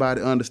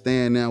 everybody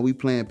understand now, we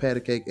playing patty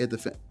cake at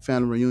the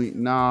family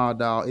reunion. Nah,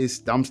 dog,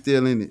 I'm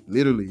still in it.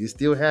 Literally, it's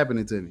still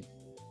happening to me.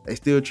 They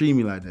still treat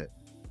me like that.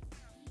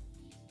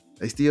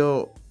 They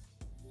still,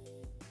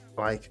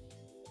 like,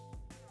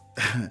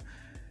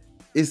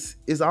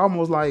 it's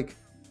almost like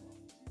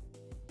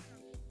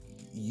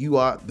you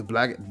are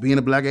being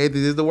a black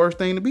atheist is the worst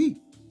thing to be.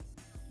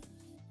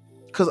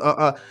 Cause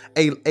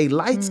a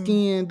light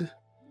skinned,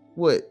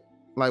 what,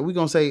 like we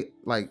gonna say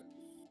like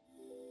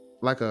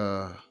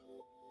a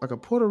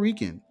Puerto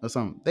Rican or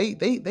something. They're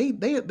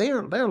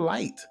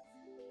light.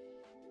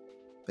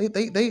 They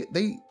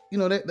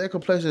their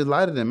complexion is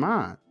lighter than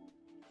mine.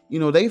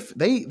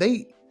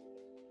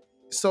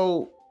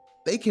 So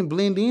they can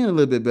blend in a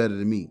little bit better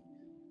than me. You know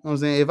what I'm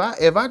saying?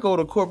 If I go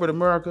to corporate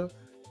America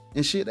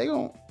and shit, they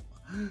gon'.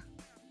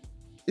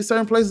 It's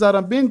certain places I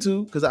done been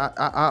to, because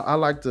I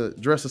like to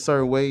dress a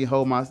certain way, it's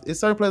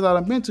certain places I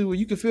done been to where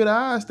you can feel the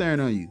eyes staring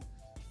on you.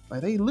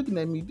 Like they looking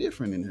at me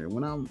different in here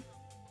when I'm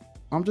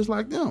just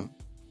like them.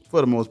 For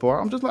the most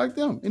part, I'm just like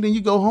them. And then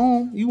you go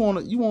home, you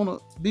wanna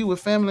be with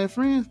family and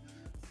friends.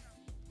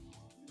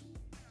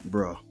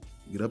 Bruh,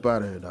 get up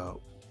out of here, dog.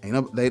 They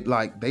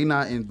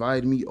not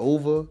inviting me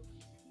over.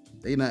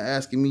 They not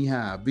asking me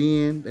how I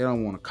been. They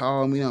don't want to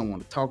call me. They don't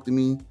want to talk to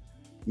me.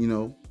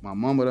 My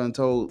mama done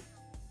told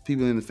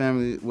people in the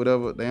family,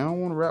 whatever, they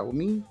don't want to rap with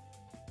me.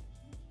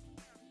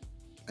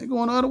 They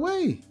going the other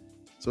way.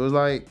 So it's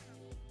like,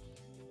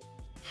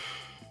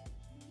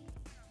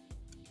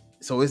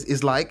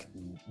 it's like,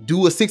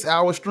 do a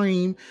 6-hour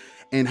stream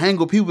and hang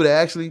with people that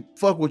actually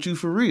fuck with you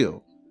for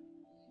real.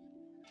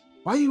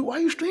 Why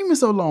you streaming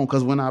so long?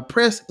 Because when I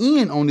press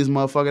in on this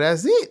motherfucker,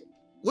 that's it.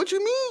 What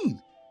you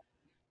mean?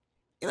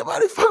 Ain't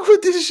nobody fuck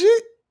with this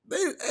shit.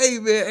 Hey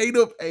man,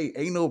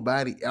 ain't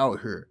nobody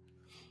out here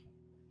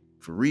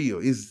for real.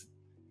 It's,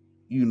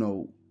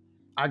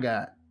 I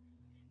got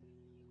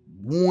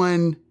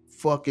one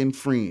fucking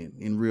friend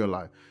in real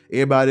life.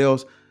 Everybody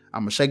else,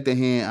 I'm gonna shake their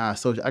hand.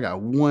 I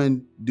got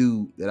one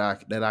dude that I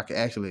can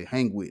actually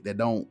hang with. That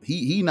don't.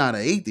 He not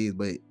an atheist,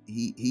 but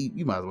he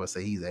you might as well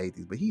say he's an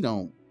atheist, but he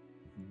don't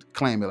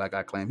claim it like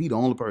I claim. He the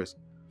only person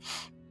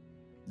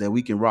that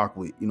we can rock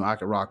with. I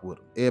can rock with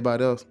him.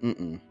 Everybody else,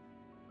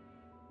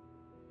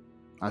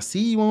 I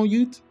see you on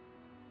YouTube.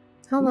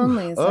 How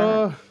lonely is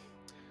that?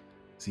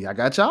 See, I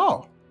got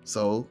y'all.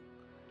 So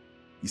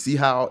you see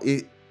how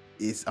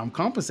it's I'm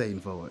compensating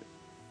for it.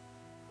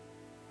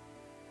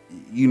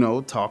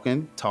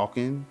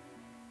 Talking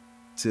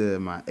to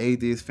my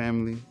atheist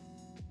family,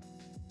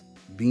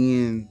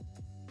 being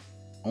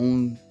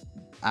on,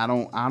 I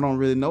don't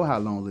really know how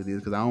lonely it is,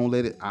 because I don't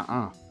let it.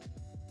 I'm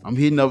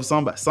hitting up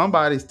somebody.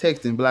 Somebody's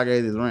texting Black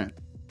Atheist Rant.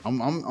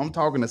 I'm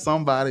talking to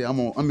somebody. I'm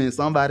in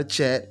somebody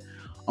chat.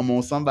 I'm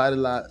on somebody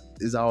like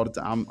is all the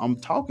time. I'm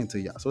talking to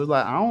y'all. So it's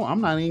like I don't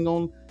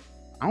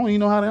even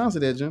know how to answer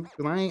that, Jim,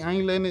 because I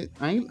ain't letting it.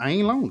 I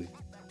ain't lonely.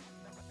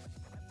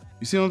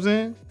 You see what I'm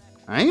saying?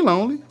 I ain't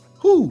lonely.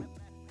 Who?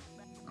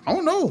 I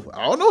don't know.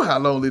 I don't know how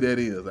lonely that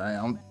is.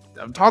 I'm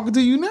talking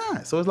to you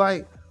now. So it's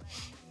like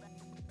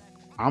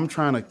I'm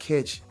trying to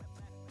catch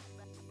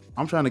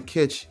I'm trying to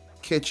catch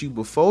you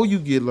before you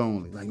get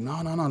lonely. Like,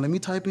 no. Let me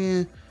type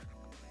in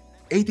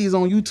atheist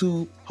on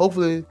YouTube.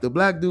 Hopefully the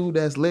black dude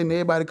that's letting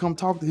everybody come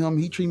talk to him,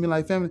 he treat me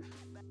like family.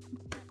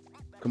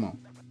 Come on.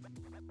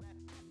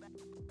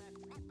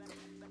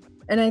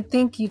 And I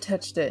think you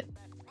touched it.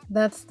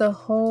 That's the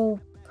whole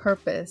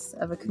purpose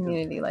of a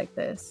community like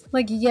this.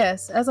 Like,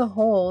 yes, as a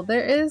whole,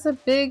 there is a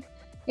big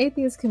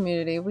atheist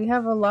community. We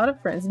have a lot of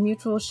friends,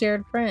 mutual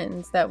shared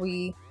friends that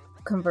we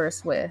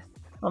converse with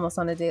almost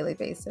on a daily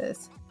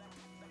basis.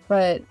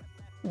 But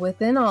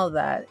within all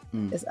that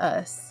is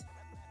us.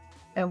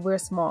 And we're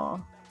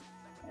small.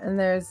 And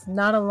there's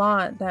not a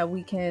lot that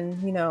we can,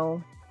 you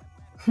know,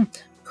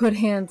 put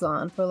hands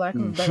on, for lack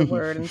of a better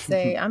word, and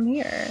say, I'm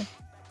here.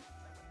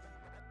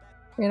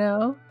 You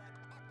know?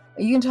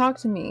 You can talk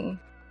to me,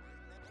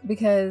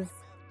 because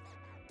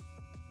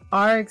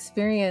our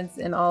experience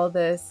in all of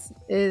this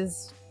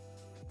is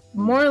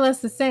more or less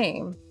the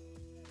same.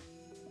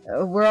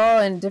 We're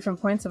all in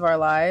different points of our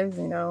lives.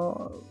 You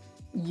know,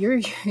 you're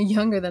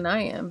younger than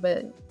I am,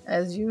 but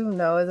as you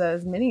know,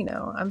 as many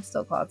know, I'm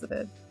still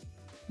closeted.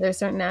 There are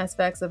certain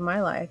aspects of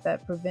my life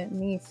that prevent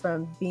me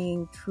from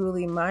being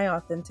truly my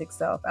authentic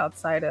self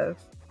outside of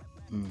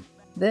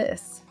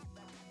this.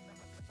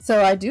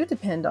 So I do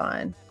depend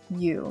on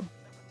you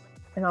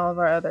and all of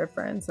our other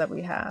friends that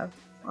we have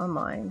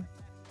online,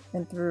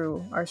 and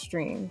through our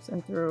streams,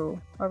 and through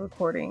our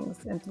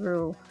recordings, and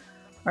through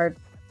our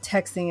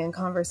texting and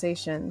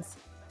conversations.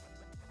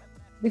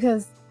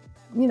 Because,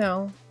 you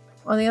know,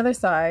 on the other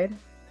side,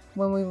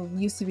 when we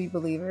used to be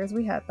believers,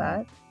 we had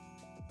that.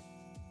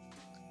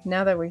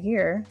 Now that we're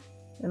here,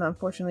 and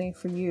unfortunately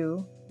for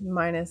you,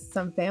 minus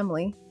some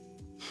family,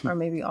 or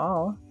maybe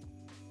all,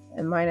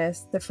 and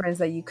minus the friends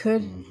that you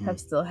could have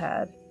still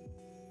had.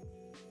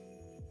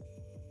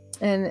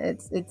 And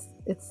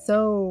it's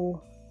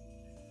so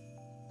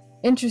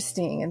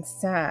interesting and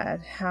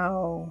sad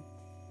how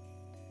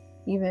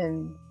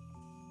even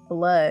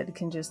blood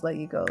can just let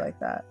you go like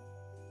that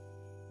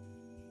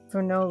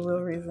for no real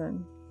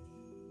reason.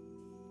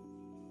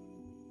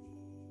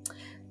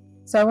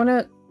 So I want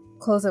to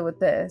close it with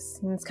this,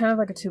 and it's kind of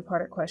like a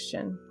two-parter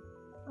question.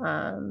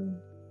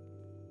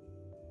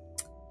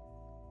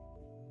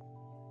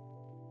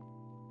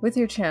 With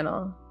your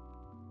channel,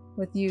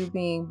 with you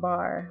being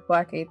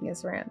Black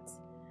Atheist Rants,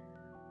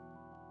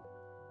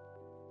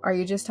 are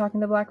you just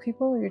talking to Black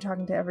people, or you're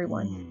talking to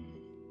everyone?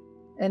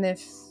 And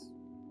if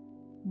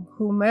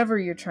whomever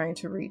you're trying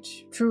to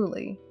reach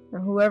truly, or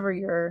whoever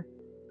you're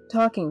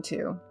talking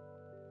to,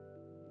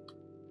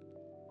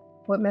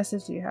 what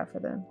message do you have for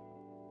them?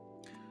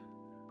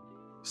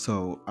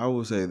 So I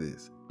will say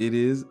this: it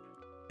is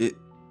a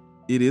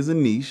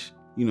niche.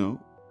 You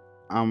know,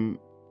 I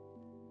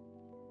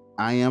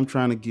am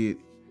trying to get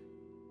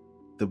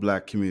the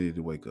Black community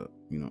to wake up.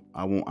 You know,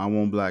 I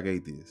want Black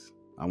atheists.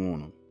 I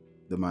want them.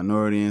 The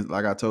minority,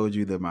 like I told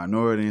you, the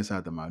minority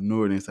inside the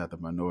minority inside the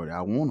minority.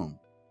 I want them.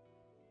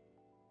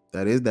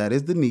 That is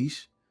the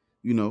niche.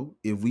 You know,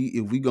 if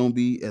we gonna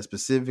be as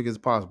specific as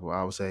possible,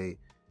 I would say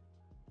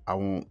I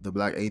want the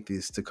Black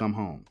atheists to come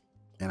home,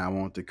 and I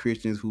want the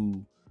Christians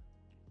who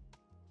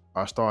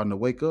are starting to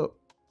wake up,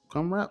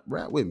 come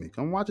rap with me.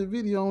 Come watch a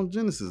video on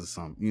Genesis or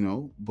something, you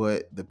know.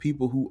 But the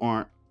people who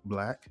aren't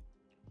Black,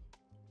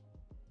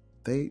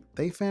 they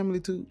family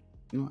too.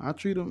 You know, I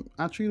treat them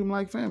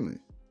like family.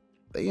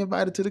 They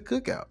invited to the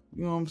cookout.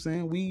 You know what I'm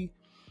saying? We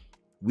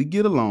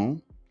get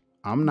along.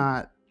 I'm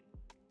not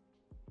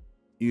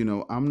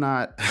the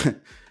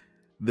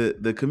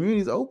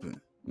community's open.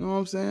 You know what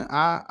I'm saying?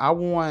 I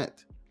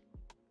want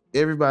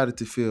everybody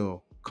to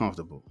feel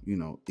comfortable. You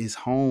know, it's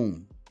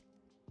home.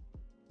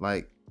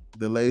 Like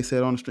the lady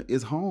said on the street,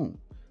 it's home.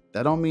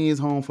 That don't mean it's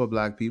home for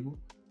Black people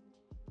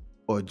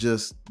or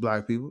just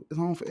Black people. It's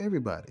home for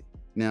everybody.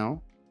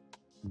 Now,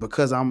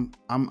 because I'm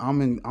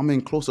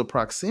in closer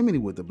proximity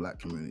with the Black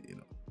community, you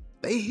know,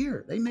 they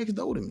here, they next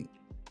door to me.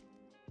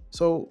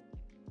 So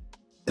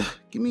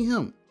give me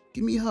him,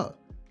 give me her.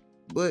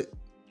 But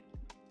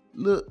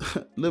look,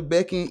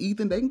 Becky and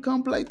Ethan, they can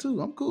come play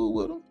too. I'm cool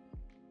with them.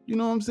 You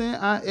know what I'm saying?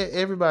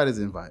 Everybody's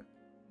invited.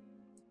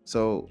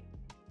 So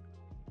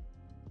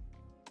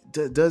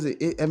does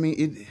it? I mean,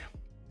 it.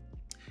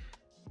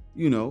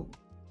 You know,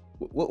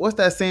 what's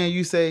that saying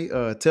you say?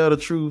 Tell the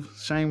truth,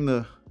 shame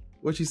the.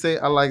 What you say?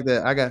 I like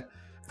that. I got.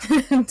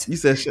 You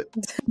said.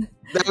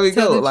 There we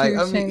go. Like,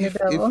 I mean, it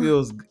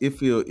feels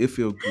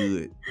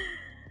good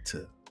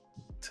to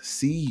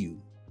see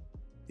you.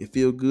 It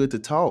feels good to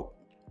talk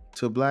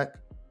to Black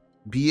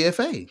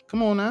BFA.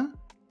 Come on now.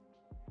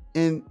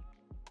 And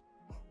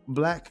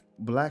black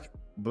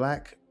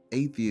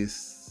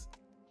atheists,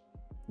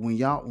 when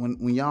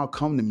y'all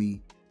come to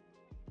me,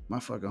 my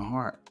fucking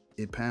heart,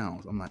 it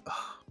pounds. I'm like,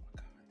 oh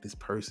my God, this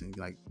person,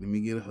 like, let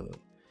me get a hug.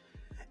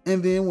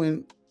 And then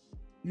when,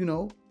 you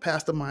know,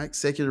 Pastor Mike,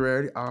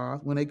 Secularity,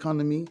 when they come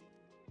to me,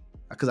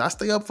 because I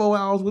stay up 4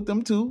 hours with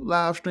them too,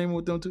 live streaming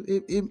with them too,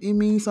 it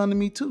means something to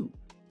me too.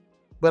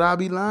 But I'll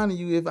be lying to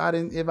you if I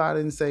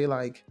didn't say,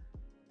 like,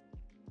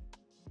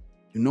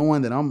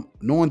 knowing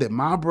that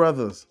my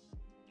brothers,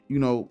 you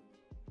know,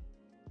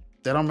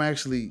 that I'm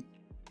actually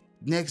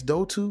next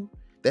door to,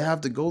 that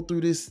have to go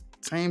through this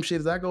same shit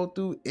as I go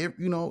through,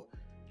 you know,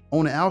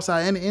 on the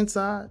outside and the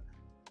inside,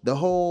 the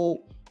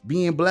whole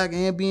being black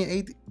and being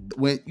atheist,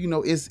 when, you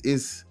know,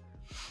 it's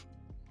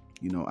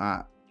you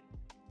know,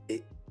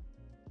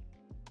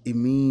 it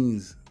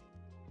means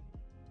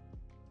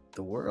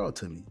the world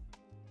to me.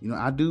 You know,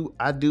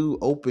 I do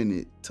open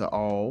it to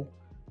all,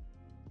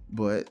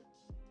 but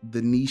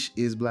the niche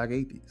is Black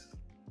Atheist.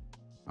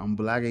 I'm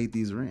Black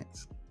Atheist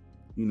Rants.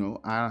 You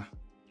know,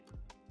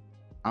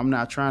 I'm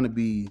not trying to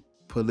be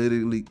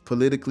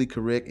politically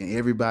correct, and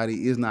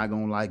everybody is not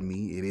gonna like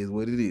me. It is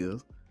what it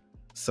is.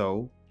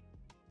 So,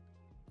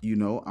 you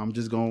know, I'm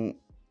gonna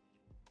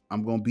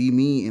be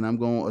me, and I'm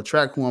gonna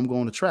attract who I'm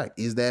gonna attract.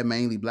 Is that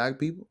mainly black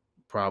people?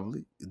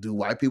 Probably. Do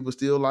white people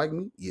still like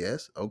me?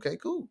 Yes. Okay,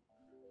 cool.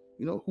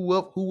 You know,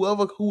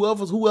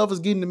 whoever's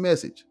getting the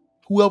message,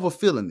 whoever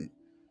feeling it,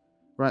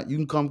 right? You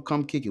can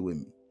come kick it with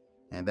me.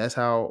 And that's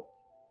how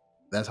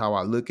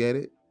I look at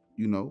it.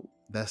 You know,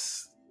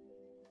 that's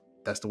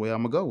the way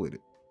I'm gonna go with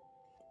it.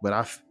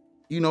 But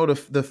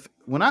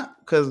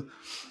because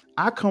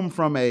I come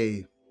from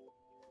a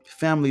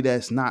family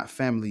that's not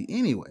family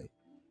anyway.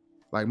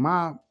 Like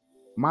my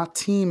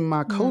team,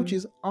 my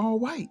coaches, all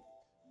white.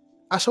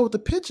 I showed the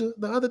picture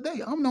the other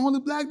day. I'm the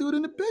only black dude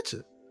in the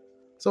picture.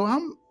 So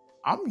I'm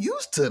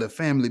used to the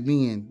family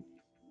being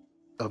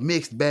a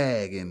mixed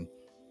bag and,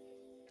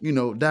 you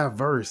know,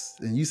 diverse.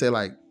 And you say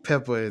like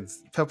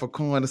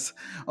peppercorn.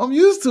 I'm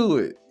used to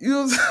it. You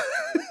know what I'm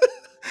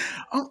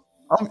saying?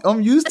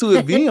 I'm used to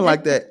it being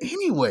like that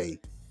anyway.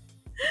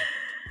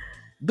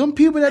 Them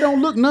people that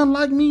don't look nothing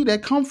like me,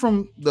 that come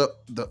from the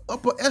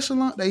upper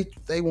echelon,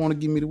 they want to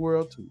give me the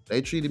world too.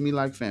 They treated me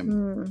like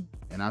family,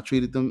 and I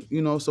treated them.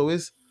 You know, so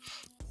it's,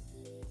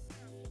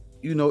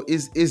 you know,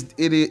 it's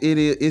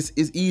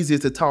easier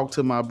to talk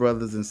to my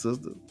brothers and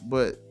sisters,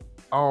 but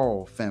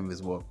all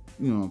families welcome.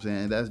 You know what I'm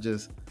saying? That's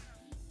just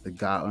the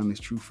God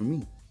honest truth for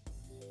me.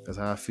 That's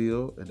how I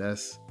feel, and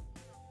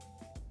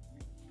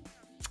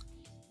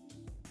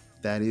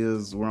that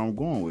is where I'm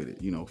going with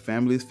it. You know,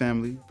 family is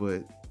family,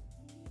 but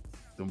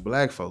them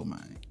black folk,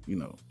 man, you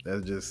know,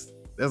 that's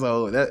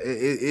all. That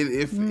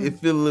it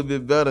feels a little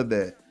bit better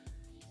that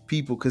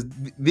people, because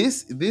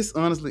this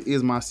honestly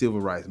is my civil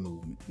rights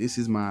movement. This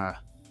is my,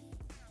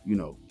 you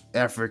know,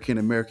 African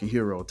American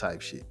hero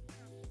type shit.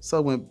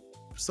 So when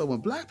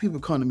black people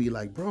come to me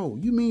like, bro,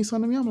 you mean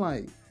something to me? I'm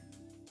like,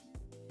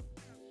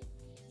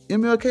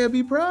 MLK would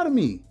be proud of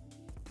me.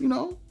 You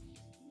know,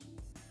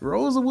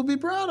 Rosa would be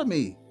proud of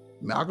me.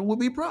 Malcolm would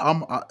be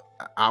proud.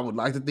 I would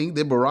like to think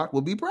that Barack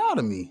would be proud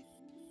of me.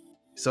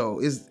 So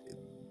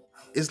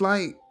it's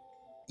like,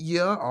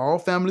 yeah, all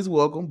families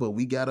welcome, but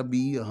we gotta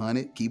be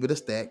 100, keep it a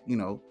stack. You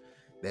know,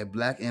 that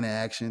black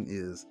interaction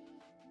is,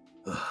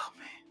 oh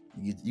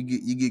man, you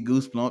get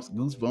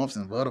goosebumps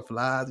and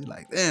butterflies. You're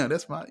like, damn,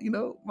 that's my, you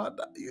know, my,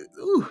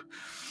 ooh.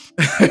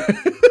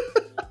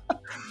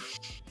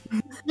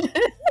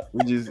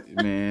 We just,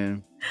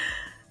 man,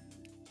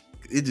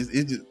 it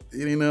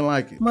ain't nothing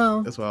like it.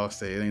 Well, that's why I'll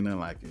say it ain't nothing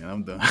like it.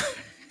 I'm done.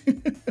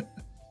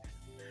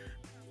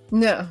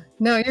 No,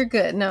 you're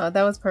good. No,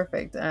 that was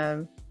perfect.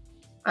 I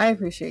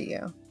appreciate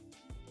you,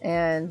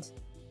 and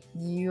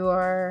you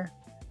are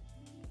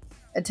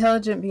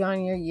intelligent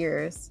beyond your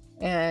years,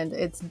 and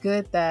it's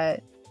good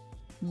that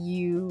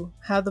you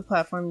have the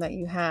platform that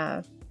you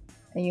have,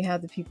 and you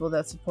have the people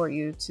that support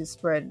you to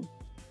spread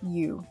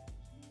you.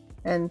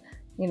 And,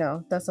 you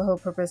know, that's the whole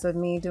purpose of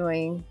me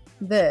doing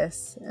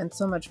this and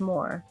so much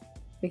more,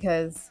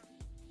 because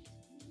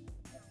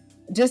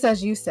just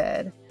as you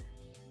said,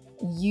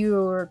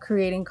 you're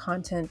creating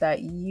content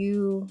that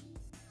you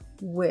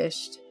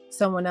wished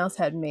someone else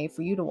had made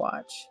for you to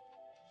watch.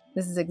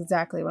 This is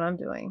exactly what I'm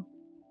doing.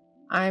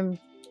 I'm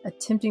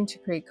attempting to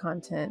create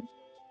content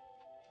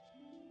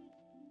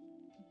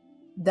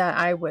that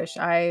I wish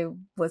I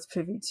was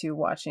privy to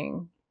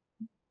watching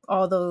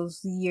all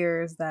those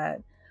years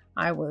that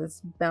I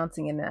was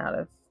bouncing in and out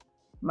of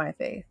my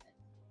faith.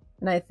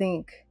 And I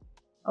think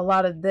a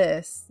lot of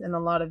this and a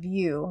lot of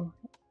you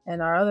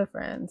and our other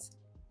friends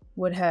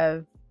would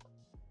have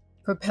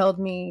propelled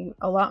me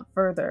a lot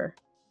further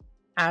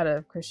out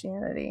of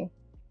Christianity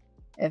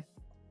if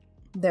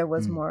there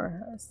was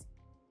more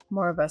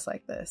of us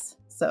like this.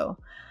 So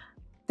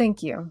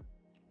thank you.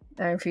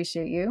 I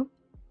appreciate you.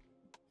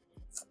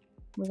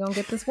 We're gonna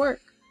get this work.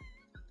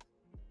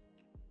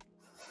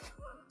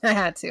 I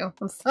had to.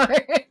 I'm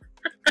sorry.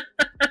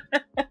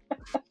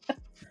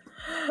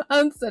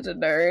 I'm such a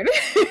nerd.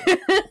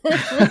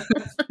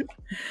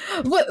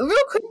 What, real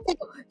quick,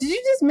 did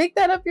you just make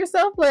that up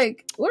yourself?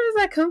 Like, where does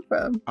that come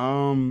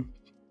from?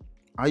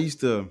 I used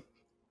to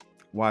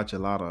watch a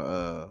lot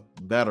of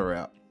battle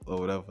rap or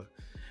whatever,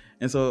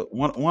 and so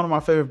one of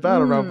my favorite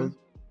battle rappers,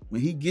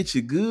 when he gets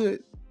you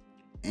good,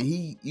 and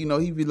he, you know,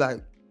 he be like,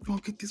 "You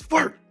gonna get this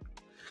work,"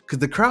 because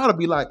the crowd will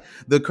be like,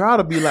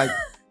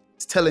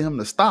 telling him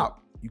to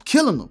stop. You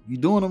killing him. You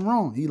doing him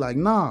wrong. He like,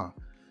 nah,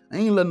 I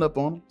ain't letting up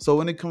on him. So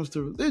when it comes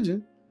to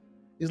religion,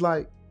 it's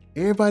like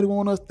everybody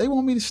they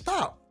want me to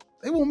stop.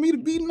 They want me to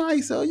be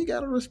nice, so you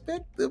gotta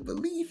respect the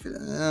belief.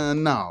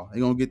 No, they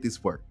gonna get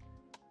this work.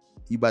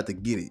 You about to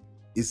get it.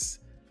 It's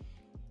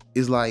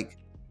like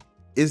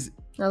it's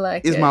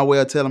my way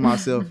of telling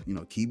myself,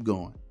 keep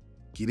going,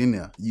 get in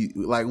there. You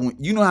like when,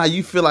 you know how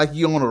you feel like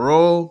you on a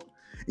roll,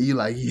 and you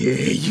like, yeah,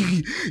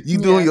 you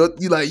doing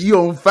you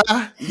on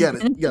fire. You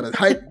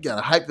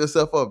gotta hype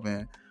yourself up,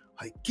 man.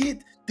 Like,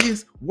 get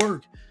this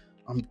work.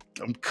 I'm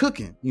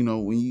cooking.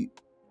 When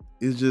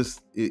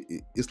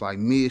it's like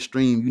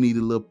midstream. You need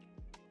a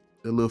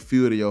little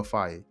fuel to your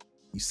fire.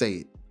 You say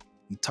it.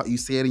 You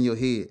say it in your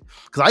head.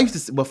 Because I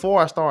used to,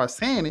 before I started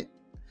saying it,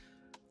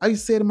 I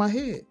used to say it in my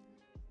head.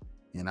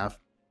 And I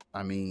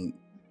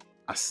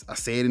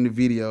say it in the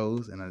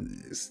videos,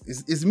 and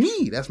it's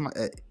me. That's my.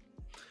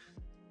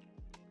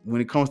 When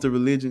it comes to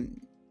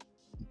religion,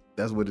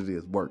 that's what it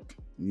is. Work.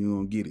 You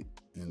don't get it,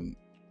 and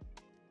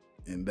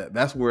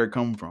that's where it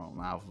comes from.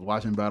 I was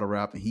watching battle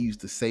rap, and he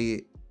used to say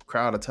it.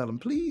 Crowd would tell him,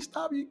 "Please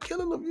stop! You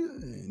killing them."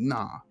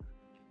 Nah,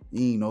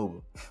 he ain't over.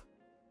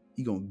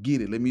 He gonna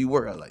get it. Let me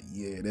work. I was like,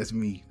 yeah, that's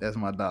me. That's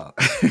my dog.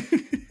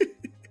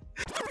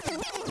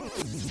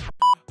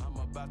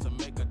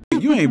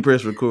 You ain't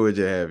press record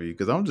yet, have you?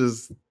 Because I'm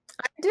just.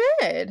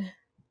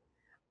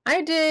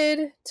 I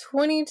did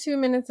 22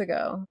 minutes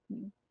ago.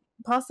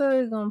 Pasta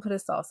is gonna put a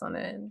sauce on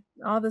it.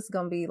 All this is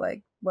gonna be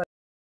like what?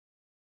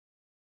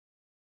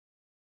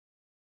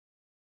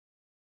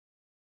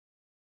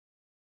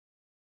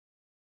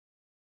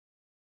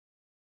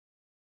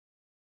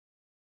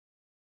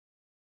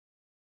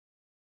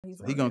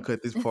 He gonna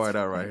cut this part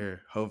out right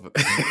here. Hopefully.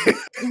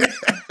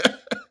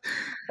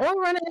 Or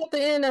run it at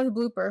the end as a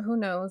blooper. Who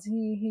knows?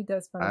 He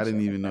does funny I didn't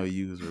shit even like know that.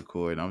 you was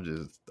recording. I'm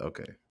just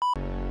okay.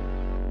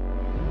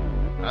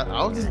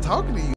 I was just talking to you.